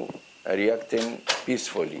continue reacting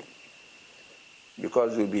peacefully,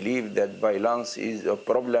 because we believe that violence is a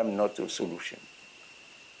problem, not a solution.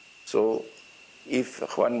 So if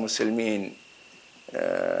Ikhwan Muslimin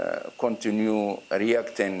continue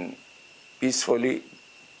reacting peacefully,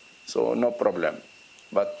 so no problem.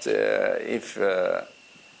 But if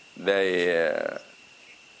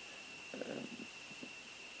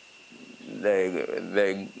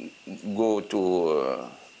they go to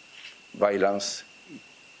violence,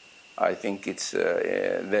 I think it's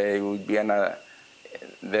there will be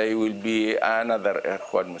another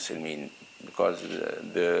Ikhwan Muslimin, because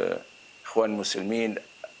the Ikhwan Muslimin,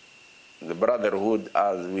 the Brotherhood,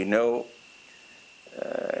 as we know,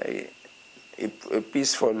 a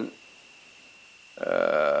peaceful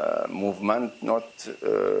movement, not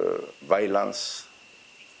violence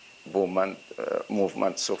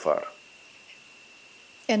movement so far.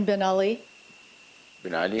 And Ben Ali?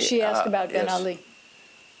 Ben Ali? She asked about Ben yes. Ali.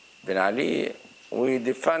 Ben Ali, we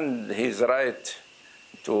defend his right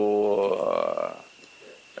to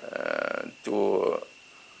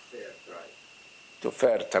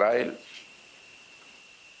fair trial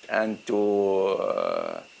and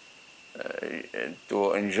to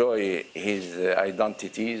enjoy his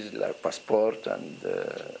identities like passport and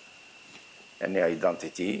any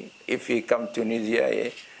identity. If he come to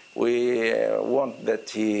Tunisia, we want that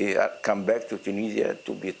he come back to Tunisia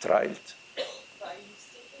to be tried. Are you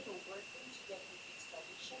seeking or working to get his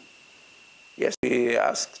extradition? Yes, we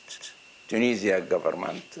asked Tunisia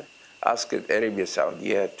government, asked Arabia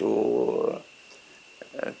Saudi to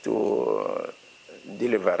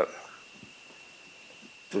deliver,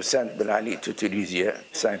 to send Ben Ali to Tunisia,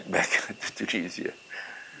 sent back to Tunisia.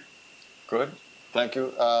 Good. Thank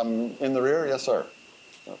you. In the rear, yes, sir.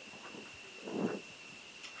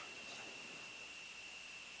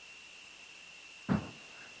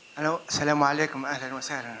 Hello, assalamu alaikum, ahlan wa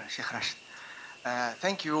sahlan, Sheikh Rachid.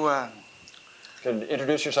 Thank you. Can you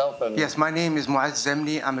introduce yourself? And yes, my name is Muaz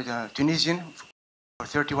Zemni. I'm a Tunisian for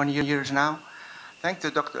 31 years now. Thank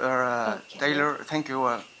you, Dr. Taylor. Thank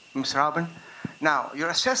you, Ms. Robin. Now, your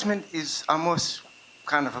assessment is almost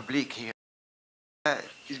kind of oblique here.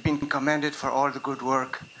 He's been commended for all the good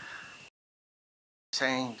work,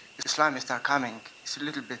 saying Islamists are coming. It's a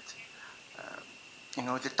little bit,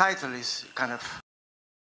 the title is kind of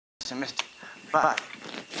pessimistic. But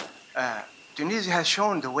Tunisia has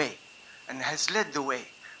shown the way and has led the way.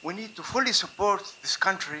 We need to fully support this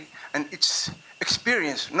country and its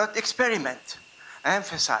experience, not experiment. I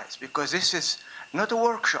emphasize, because this is not a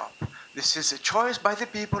workshop. This is a choice by the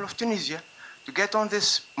people of Tunisia to get on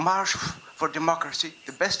this march for democracy.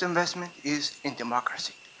 The best investment is in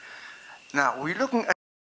democracy. Now, we're looking at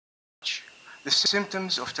the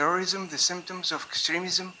symptoms of terrorism, the symptoms of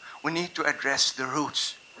extremism. We need to address the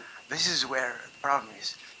roots. This is where the problem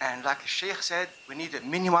is. And like the Sheikh said, we need a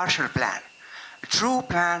mini Marshall Plan. A true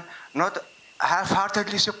plan, not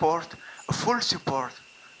half-heartedly support, a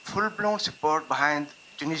full-blown support behind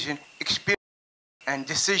Tunisian experience and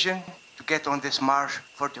decision to get on this march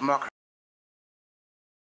for democracy.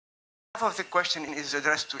 Half of the question is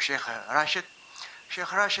addressed to Sheikh Rachid. Sheikh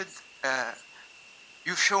Rachid,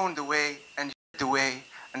 you've shown the way and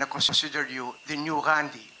I consider you the new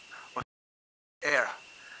Gandhi of the era.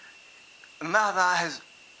 النهضة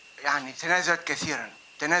تنازلت كثيرا،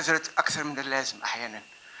 تنازلت أكثر من اللازم أحيانا.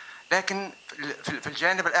 لكن في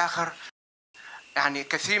الجانب الآخر يعني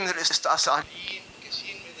كثير من الاستئصاليين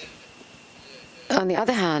كثير من On the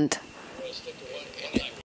other hand,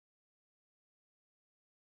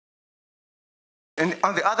 and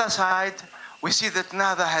on the other side, we see that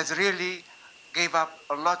Nahda has really gave up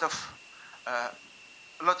a lot of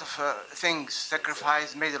things,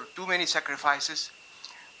 sacrificed, made too many sacrifices.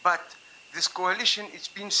 But this coalition, it's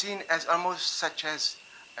been seen as almost such as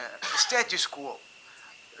status quo,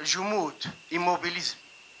 jumud, immobilism.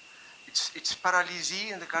 It's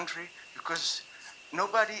paralysis in the country because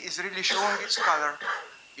nobody is really showing its color.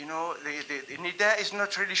 You know, the Nida is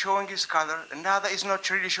not really showing its color. Nahda is not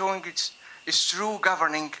really showing its true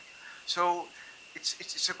governing. So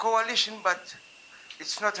it's a coalition, but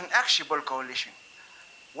it's not an actionable coalition.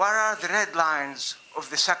 What are the red lines of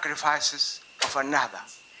the sacrifices of Nahda?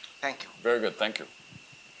 Thank you. Very good, thank you.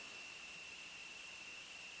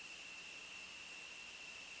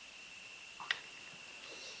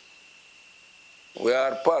 We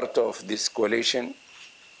are part of this coalition,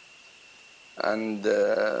 and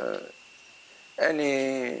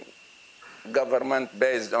any government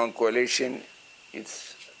based on coalition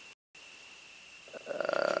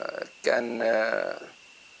can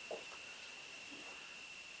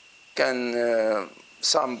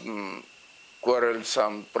some quarrels,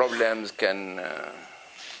 some problems can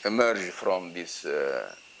emerge from these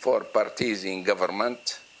four parties in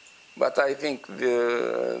government. But I think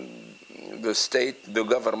the state, the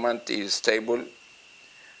government is stable,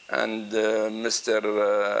 and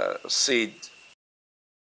Mr. Seed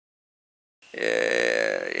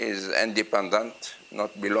is independent,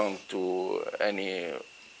 not belong to any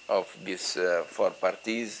of these four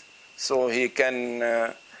parties, so he can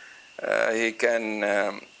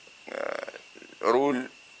rule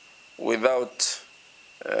without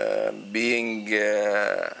being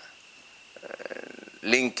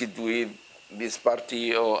linked with this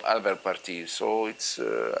party or other parties. So it's,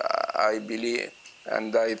 I believe,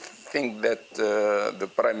 and I think that the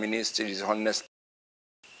Prime Minister is honest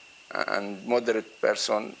and moderate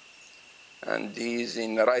person, and he is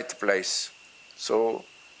in the right place. So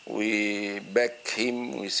we back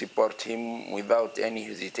him, we support him without any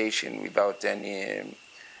hesitation, without any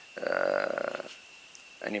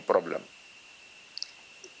problem.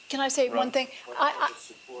 Can I say one thing? What is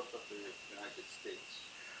the support of the United States?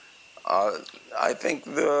 I think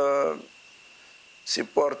the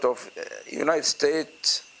support of United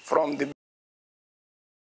States from the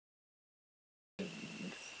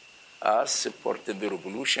us supported the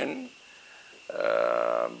revolution,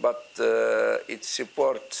 but its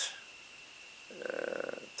support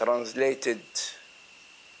translated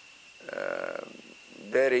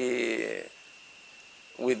very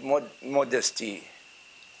with modesty.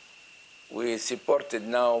 We supported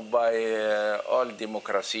now by all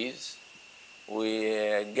democracies.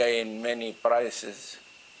 We gain many prizes,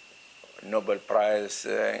 Nobel Prize,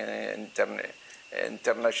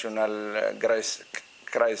 International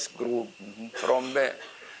Crisis Group, from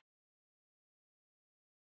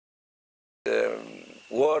the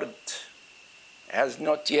word has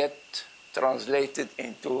not yet translated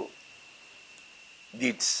into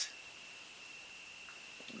deeds.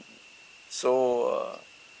 So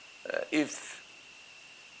if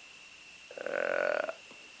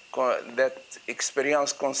that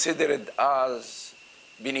experience considered as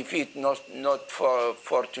benefit not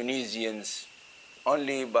for Tunisians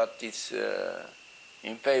only, but it's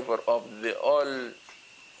in favor of the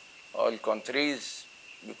all countries,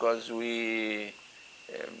 because we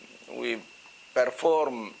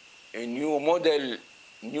perform a new model,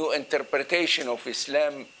 new interpretation of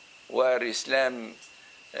Islam, where Islam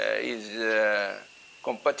is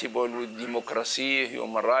compatible with democracy,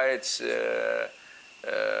 human rights,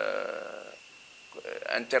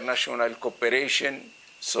 international cooperation.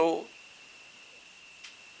 So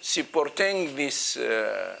supporting this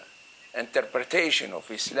interpretation of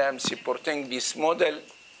Islam, supporting this model,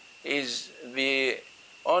 is the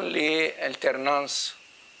only alternance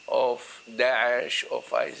of Daesh,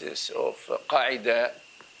 of ISIS, of Qaeda.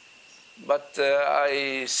 But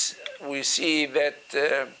we see that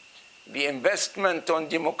the investment on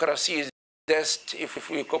democracy is best if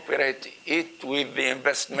we cooperate it with the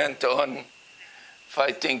investment on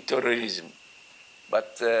fighting terrorism.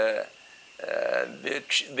 But the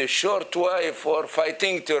short way for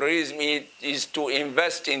fighting terrorism is to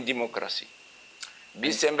invest in democracy.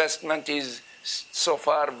 This investment is so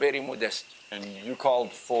far very modest. And you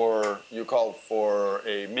called for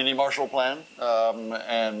a mini Marshall Plan,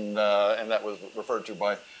 and that was referred to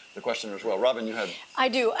by the questioner as well. Robin, you had. I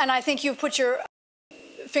do, and I think you've put your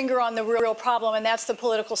finger on the real problem, and that's the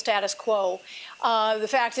political status quo. The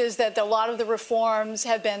fact is that a lot of the reforms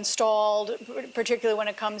have been stalled, particularly when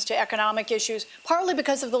it comes to economic issues, partly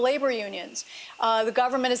because of the labor unions. The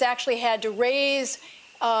government has actually had to raise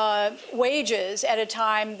wages at a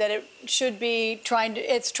time that it should be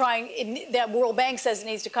that World Bank says it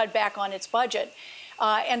needs to cut back on its budget.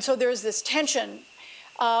 And so there's this tension.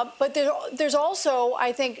 But there's also,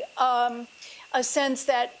 I think, a sense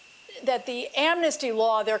that the amnesty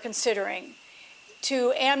law they're considering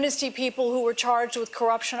to amnesty people who were charged with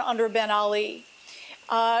corruption under Ben Ali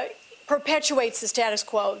perpetuates the status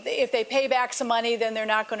quo. If they pay back some money, then they're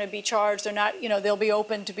not going to be charged. They're not, they'll be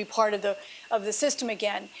open to be part of the system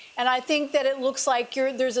again. And I think that it looks like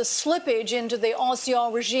there's a slippage into the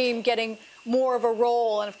ancien regime getting more of a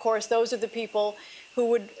role. And of course, those are the people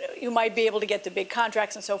who might be able to get the big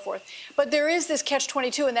contracts and so forth. But there is this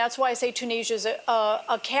catch-22, and that's why I say Tunisia is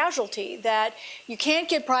a casualty, that you can't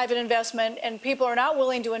get private investment, and people are not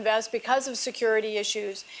willing to invest because of security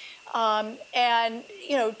issues. And,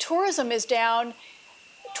 tourism is down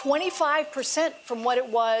 25% from what it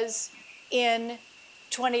was in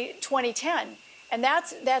 2010. And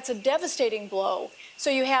that's a devastating blow. So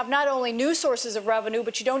you have not only new sources of revenue,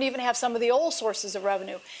 but you don't even have some of the old sources of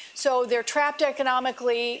revenue. So they're trapped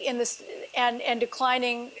economically in this and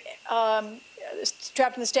declining,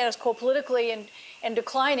 trapped in the status quo politically and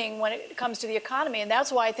declining when it comes to the economy. And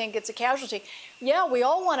that's why I think it's a casualty. Yeah, we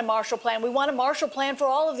all want a Marshall Plan. We want a Marshall Plan for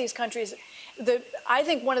all of these countries. I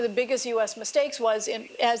think one of the biggest U.S. mistakes was,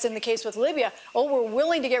 as in the case with Libya, we're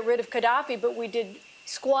willing to get rid of Gaddafi, but we did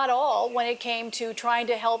squat all when it came to trying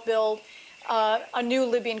to help build a new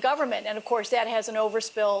Libyan government. And of course, that has an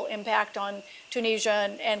overspill impact on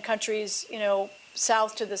Tunisia and countries,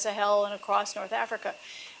 south to the Sahel and across North Africa.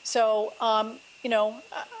 So,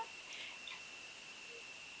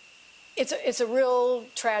 it's a real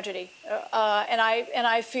tragedy. And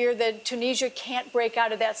I fear that Tunisia can't break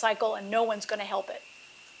out of that cycle, and no one's going to help it.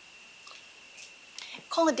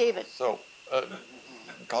 Call it David. So,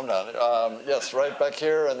 calm down. Yes, right back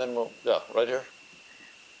here, and then right here.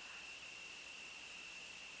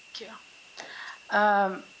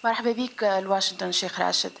 مرحبا بك لواشنطن Sheikh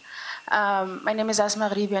Rachid. My name is Asma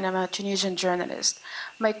Ghribi and I'm a Tunisian journalist.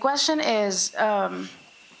 My question is,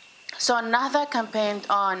 so Nahda campaigned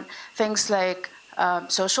on things like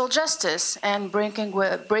social justice and breaking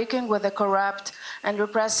with the corrupt and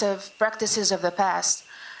repressive practices of the past.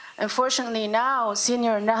 Unfortunately, now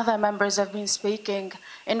senior Nahda members have been speaking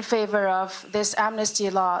in favor of this amnesty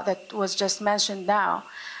law that was just mentioned now.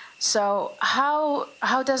 So how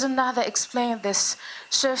does Nahda explain this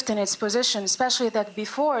shift in its position, especially that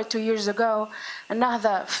before, 2 years ago,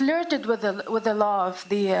 Nahda flirted with the law of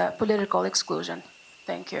the political exclusion?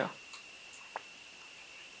 Thank you.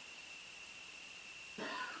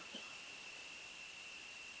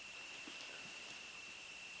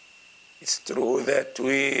 It's true that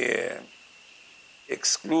we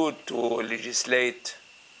exclude to legislate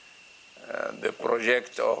the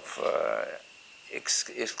project of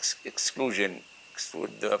exclude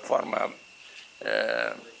the former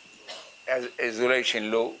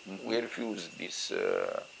isolation law. We refuse this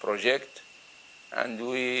project, and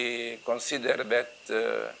we consider that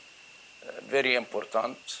very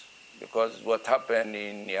important, because what happened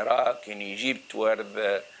in Iraq, in Egypt,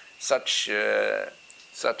 where such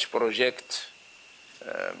project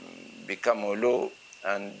become a law,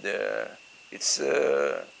 and it's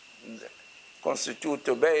constitute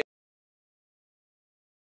obey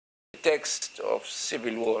text of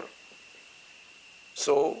civil war.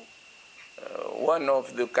 So one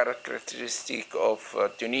of the characteristics of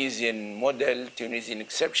Tunisian model, Tunisian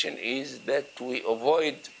exception, is that we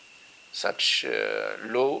avoid such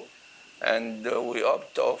law, and we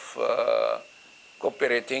opt of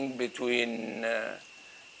cooperating between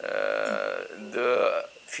the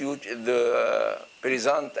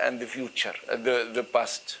present and the future, the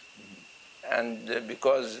past. And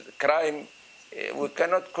because crime, we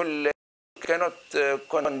cannot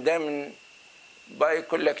condemn by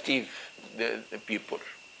collective the people.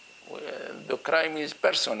 The crime is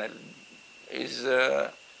personal, is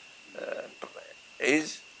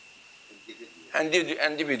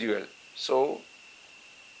individual. So,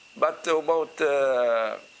 but about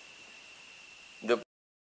the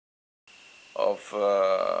of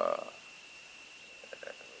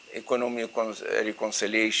economic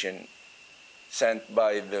reconciliation sent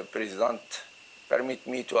by the president, permit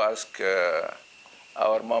me to ask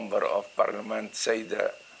our member of parliament,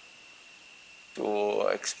 Saida, to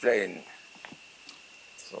explain.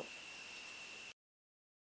 So,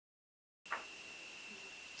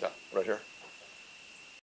 yeah, right here.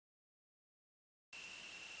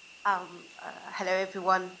 Hello,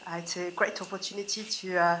 everyone. It's a great opportunity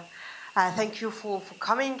to thank you for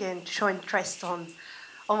coming and to show interest on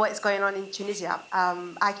what is going on in Tunisia.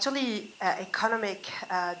 Actually, economic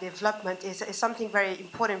development is something very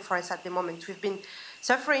important for us at the moment. We've been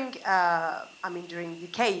suffering, during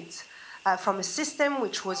decades, from a system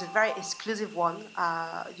which was a very exclusive one,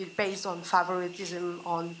 based on favoritism,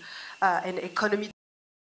 on an economy.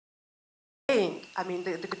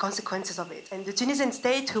 The consequences of it. And the Tunisian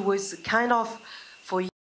state, who was kind of, for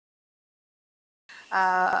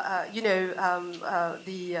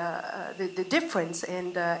the difference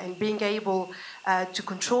and being able to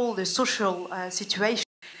control the social situation,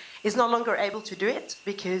 is no longer able to do it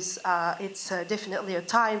because it's definitely a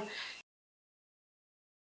time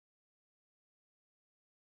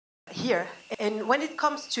here. And when it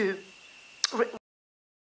comes to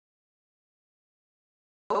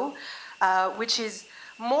which is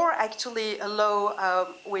more actually a law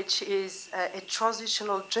which is a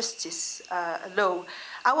transitional justice law.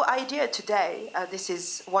 Our idea today, this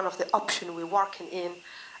is one of the options we're working in,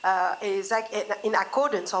 is in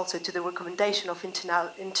accordance also to the recommendation of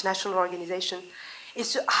international organization,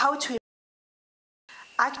 is how to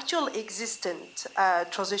actual existent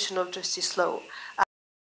transitional justice law.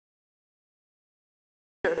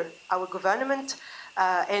 Our government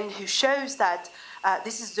and who shows that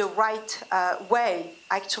this is the right way,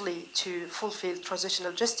 actually, to fulfill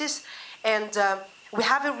transitional justice. And we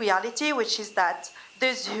have a reality, which is that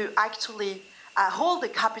those who actually hold the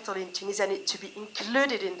capital in Tunisia need to be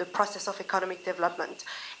included in the process of economic development.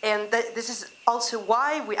 And this is also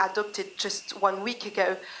why we adopted just 1 week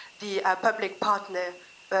ago the public partner.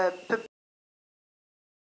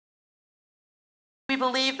 We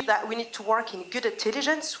believe that we need to work in good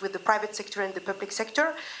intelligence with the private sector and the public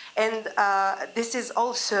sector. And this is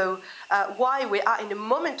also why we are in a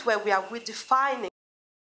moment where we are redefining.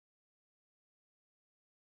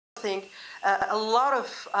 A lot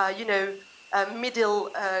of, middle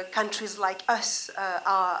countries like us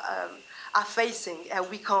are facing.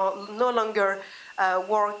 We can no longer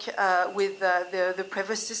work with the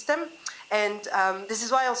previous system. And this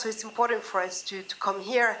is why also it's important for us to come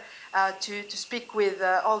here to speak with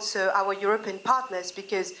also our European partners,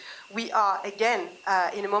 because we are, again,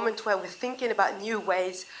 in a moment where we're thinking about new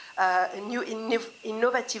ways, new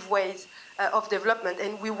innovative ways of development.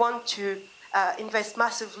 And we want to invest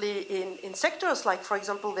massively in sectors like, for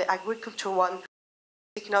example, the agriculture one,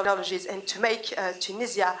 technologies, and to make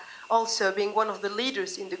Tunisia also being one of the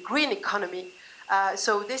leaders in the green economy.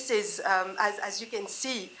 So this is, as you can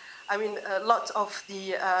see, a lot of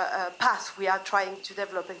the path we are trying to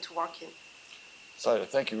develop and to work in. Saida,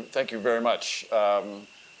 thank you very much.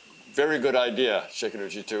 Very good idea, Sheikh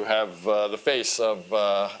Ghannouchi, to have the face of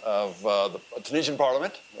the Tunisian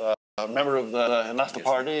Parliament, a member of the Ennahda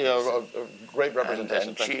party, a great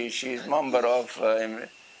representation. And she's member of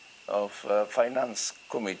Finance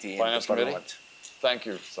Committee. Finance in the Committee. Parliament. Thank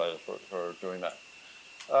you, Saida, for doing that.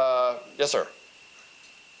 Yes, sir.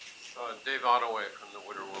 Dave Ottaway from the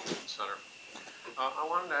Woodrow Wilson Center. I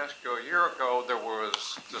wanted to ask you, a year ago there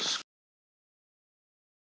was this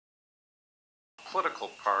political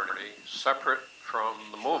party separate from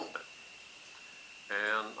the movement.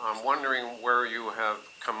 And I'm wondering where you have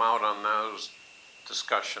come out on those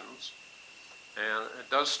discussions. And it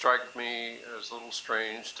does strike me as a little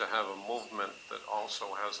strange to have a movement that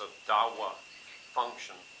also has a dawah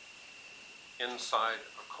function inside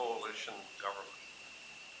a coalition government.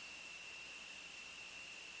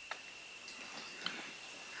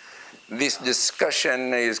 This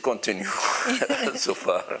discussion is continuing so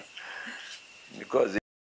far, because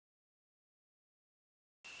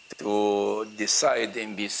to decide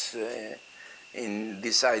in this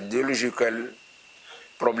ideological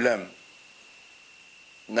problem.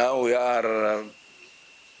 Now we are a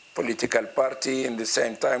political party, in the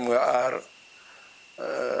same time we are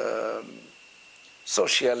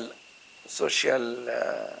social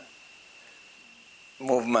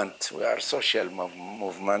movement. We are social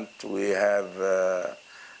movement. We have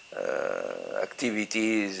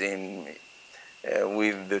activities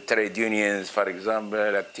with the trade unions, for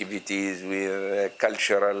example, activities with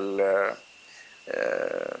cultural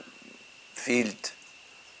field.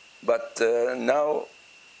 But now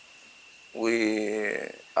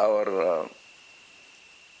our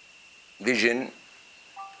vision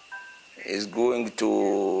is going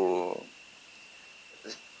to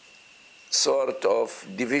sort of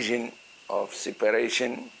division of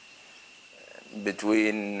separation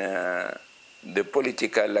between the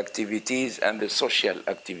political activities and the social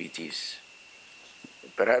activities.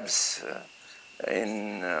 Perhaps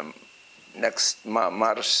in next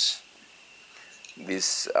March,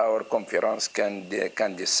 our conference can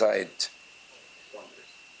decide.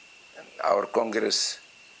 Our Congress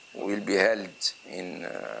will be held in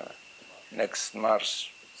next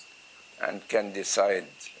March and can decide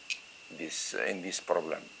in this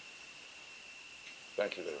problem.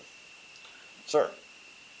 Thank you, David. Sir.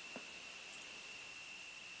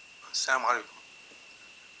 Assalamu alaikum.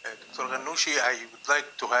 Dr. Ghannouchi, I would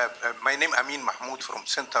like to have, my name Amin Mahmoud from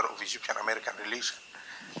Center of Egyptian American Relations,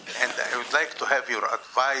 and I would like to have your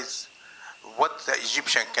advice what the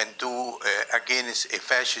Egyptian can do against a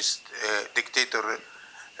fascist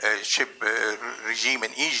dictatorship regime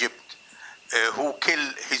in Egypt who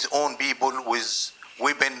kill his own people with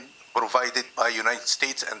weapons provided by United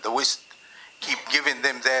States, and the West keep giving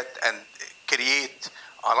them that and create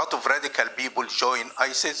a lot of radical people join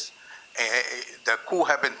ISIS. The coup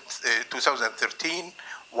happened 2013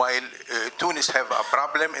 while Tunis have a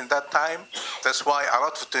problem in that time. That's why a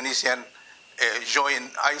lot of Tunisians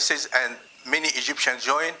join ISIS and many Egyptians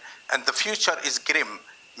join, and the future is grim.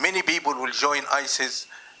 Many people will join ISIS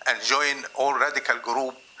and join all radical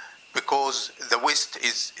group because the West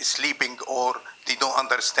is sleeping or they don't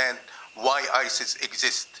understand why ISIS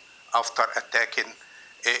exists after attacking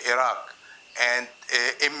Iraq. And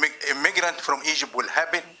immigrant from Egypt will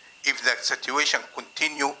happen if the situation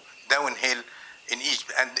continue downhill in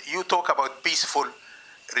Egypt. And you talk about peaceful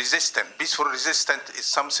resistance. Peaceful resistance is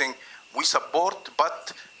something we support,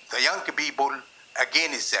 but the young people,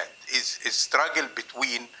 again, is struggle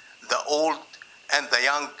between the old and the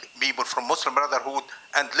young people from Muslim Brotherhood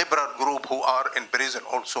and liberal group who are in prison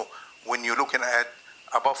also, when you're looking at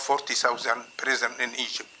above 40,000 prison in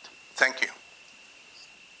Egypt. Thank you.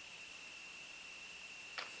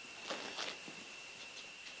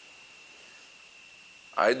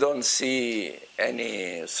 I don't see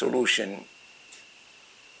any solution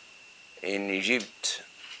in Egypt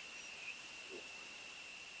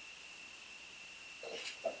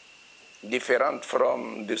different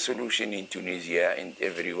from the solution in Tunisia and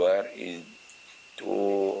everywhere is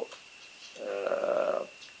to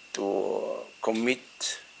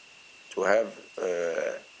commit, to have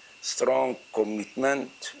a strong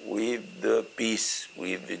commitment with the peace,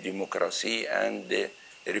 with the democracy, and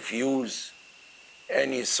refuse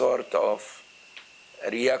any sort of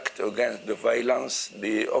react against the violence,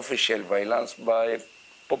 the official violence, by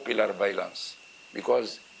popular violence,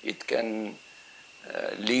 because it can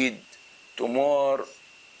lead to more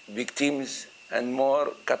victims and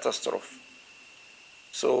more catastrophe.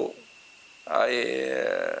 So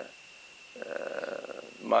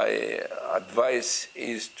my advice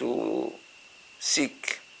is to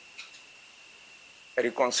seek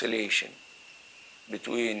reconciliation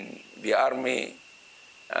between the army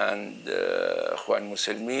and Ikhwan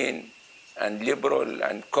Muslimin and liberal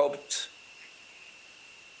and Copt,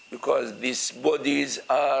 because these bodies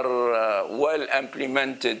are well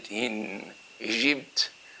implemented in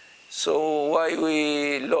Egypt. So why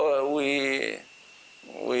we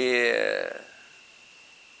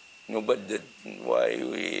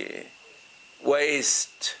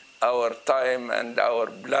waste our time and our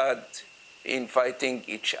blood in fighting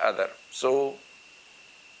each other? So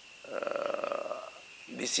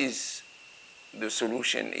this is the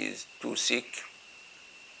solution, is to seek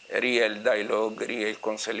real dialogue, real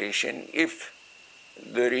conciliation. If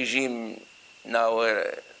the regime now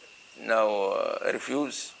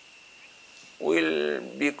refuse, we'll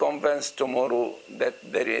be convinced tomorrow that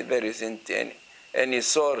there isn't any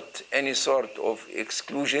sort of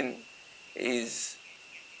exclusion. It's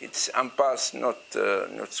impasse, not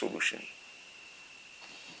solution.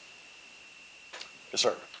 Yes,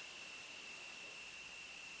 sir.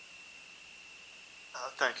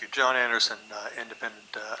 Thank you. John Anderson,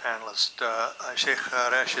 independent analyst. Sheikh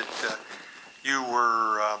Rachid, you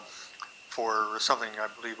were, for something I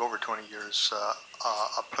believe over 20 years,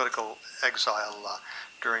 a political exile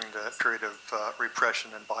during the period of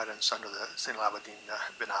repression and violence under the Zain al-Abidin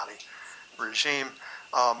bin Ali regime.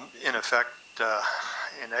 In effect,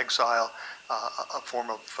 in exile, a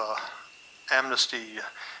form of amnesty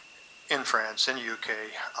in France, in the UK.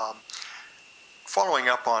 Following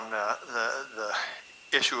up on the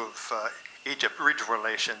issue of Egypt-regional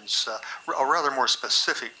relations, a rather more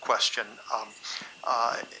specific question.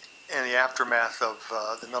 In the aftermath of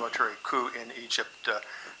the military coup in Egypt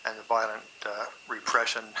and the violent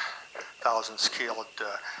repression, thousands killed,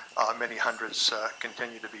 many hundreds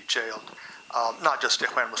continue to be jailed. Not just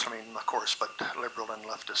Ikhwan Muslimin, of course, but liberal and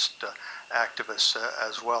leftist activists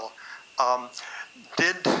as well.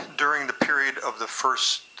 Did, during the period of the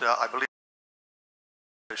first, I believe,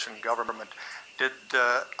 government, did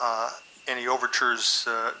any overtures,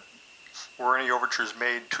 were any overtures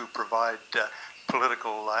made to provide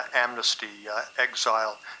political amnesty,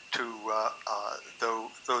 exile to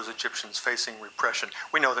those Egyptians facing repression.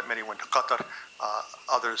 We know that many went to Qatar,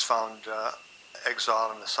 others found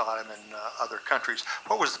exile and asylum in other countries.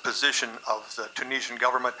 What was the position of the Tunisian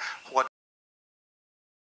government? What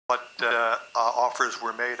offers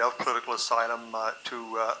were made of political asylum to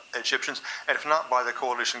Egyptians? And if not by the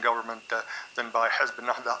coalition government, then by Hizb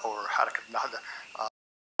Nahda or Harakat Nahda,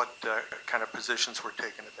 what kind of positions were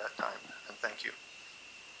taken at that time? And thank you.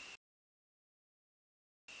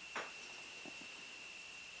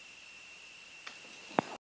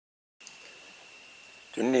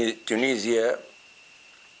 Tunisia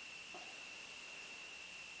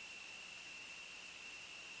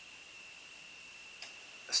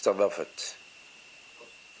استضافت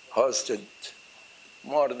hosted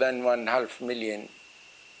more than 1.5 million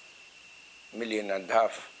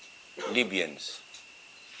Libyans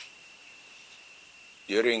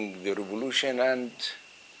during the revolution and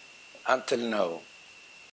until now.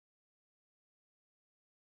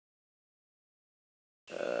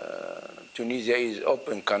 Tunisia is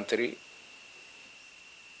open country.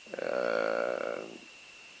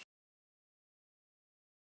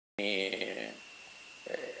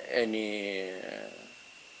 Any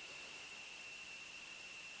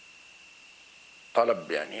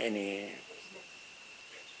طلب يعني any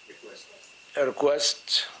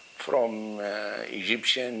request from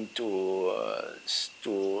Egyptian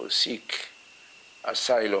to seek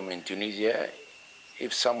asylum in Tunisia.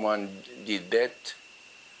 If someone did that,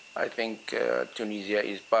 I think Tunisia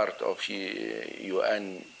is part of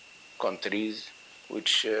UN countries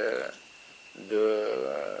which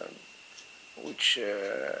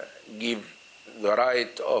give the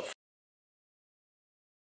right of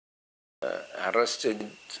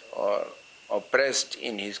arrested or oppressed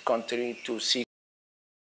in his country to seek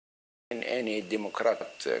in any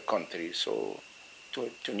democratic country. So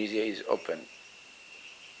Tunisia is open.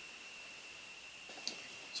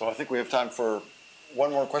 So I think we have time for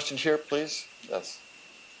one more question here, please. Yes.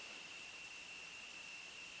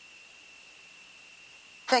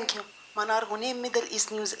 Thank you. Manar Ghunaim, Middle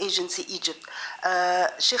East News Agency, Egypt.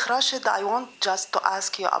 Sheikh Rachid, I want just to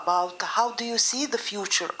ask you about how do you see the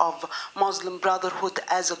future of Muslim Brotherhood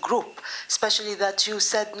as a group, especially that you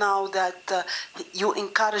said now that you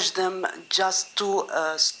encourage them just to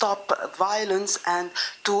stop violence and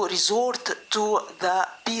to resort to the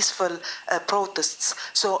peaceful protests.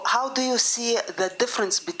 So how do you see the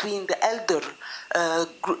difference between the elder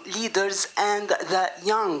leaders and the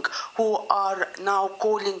young who are now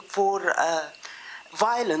calling for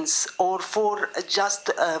violence or for just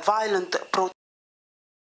violent protest?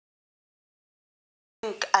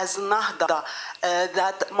 As Nahda,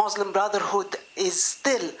 that Muslim Brotherhood is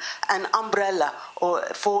still an umbrella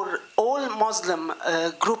for all Muslim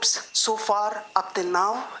groups so far up till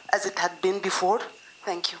now, as it had been before?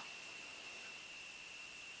 Thank you.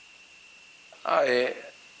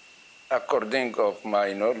 According of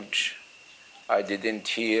my knowledge, I didn't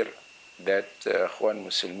hear that Ikhwan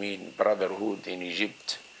Muslimin Brotherhood in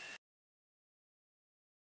Egypt,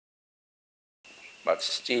 but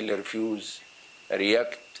still refuse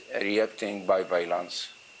reacting by violence.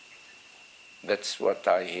 That's what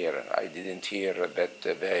I hear. I didn't hear that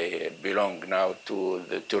they belong now to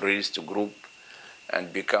the terrorist group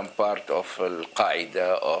and become part of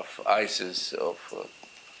Al-Qaeda, of ISIS, of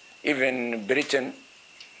even Britain,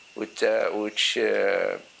 which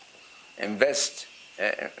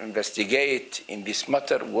investigate in this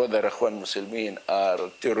matter whether Ikhwan Muslimin are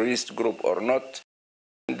a terrorist group or not.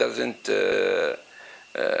 Doesn't the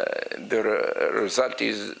result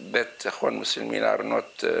is that Ikhwan Muslimin are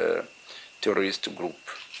not a terrorist group.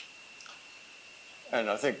 And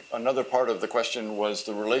I think another part of the question was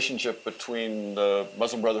the relationship between the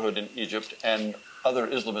Muslim Brotherhood in Egypt and other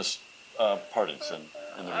Islamist parties in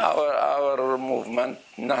the region. Our movement,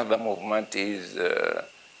 Nahda movement, is a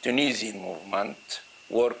Tunisian movement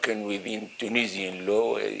working within Tunisian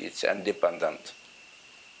law. It's independent.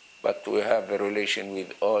 But we have a relation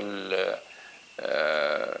with all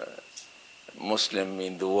Muslims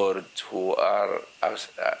in the world who are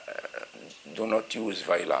do not use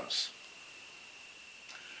violence.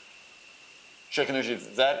 Sheikh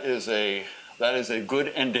Ghannouchi, that is a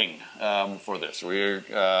good ending for this.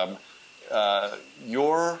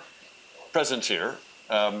 Your presence here,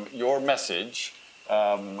 your message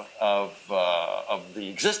of the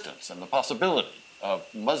existence and the possibility of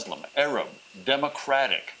Muslim, Arab,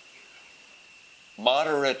 democratic,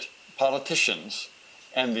 moderate politicians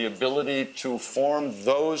and the ability to form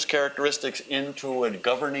those characteristics into a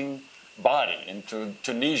governing body, into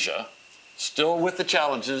Tunisia, still with the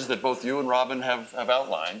challenges that both you and Robin have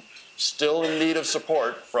outlined, still in need of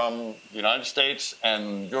support from the United States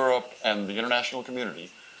and Europe and the international community.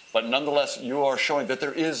 But nonetheless, you are showing that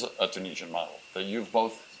there is a Tunisian model that you've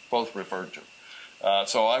both referred to.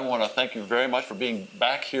 So I want to thank you very much for being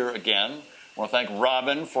back here again. I want to thank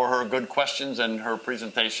Robin for her good questions and her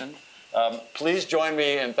presentation. Please join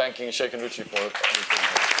me in thanking Sheikh Ghannouchi for his presentation.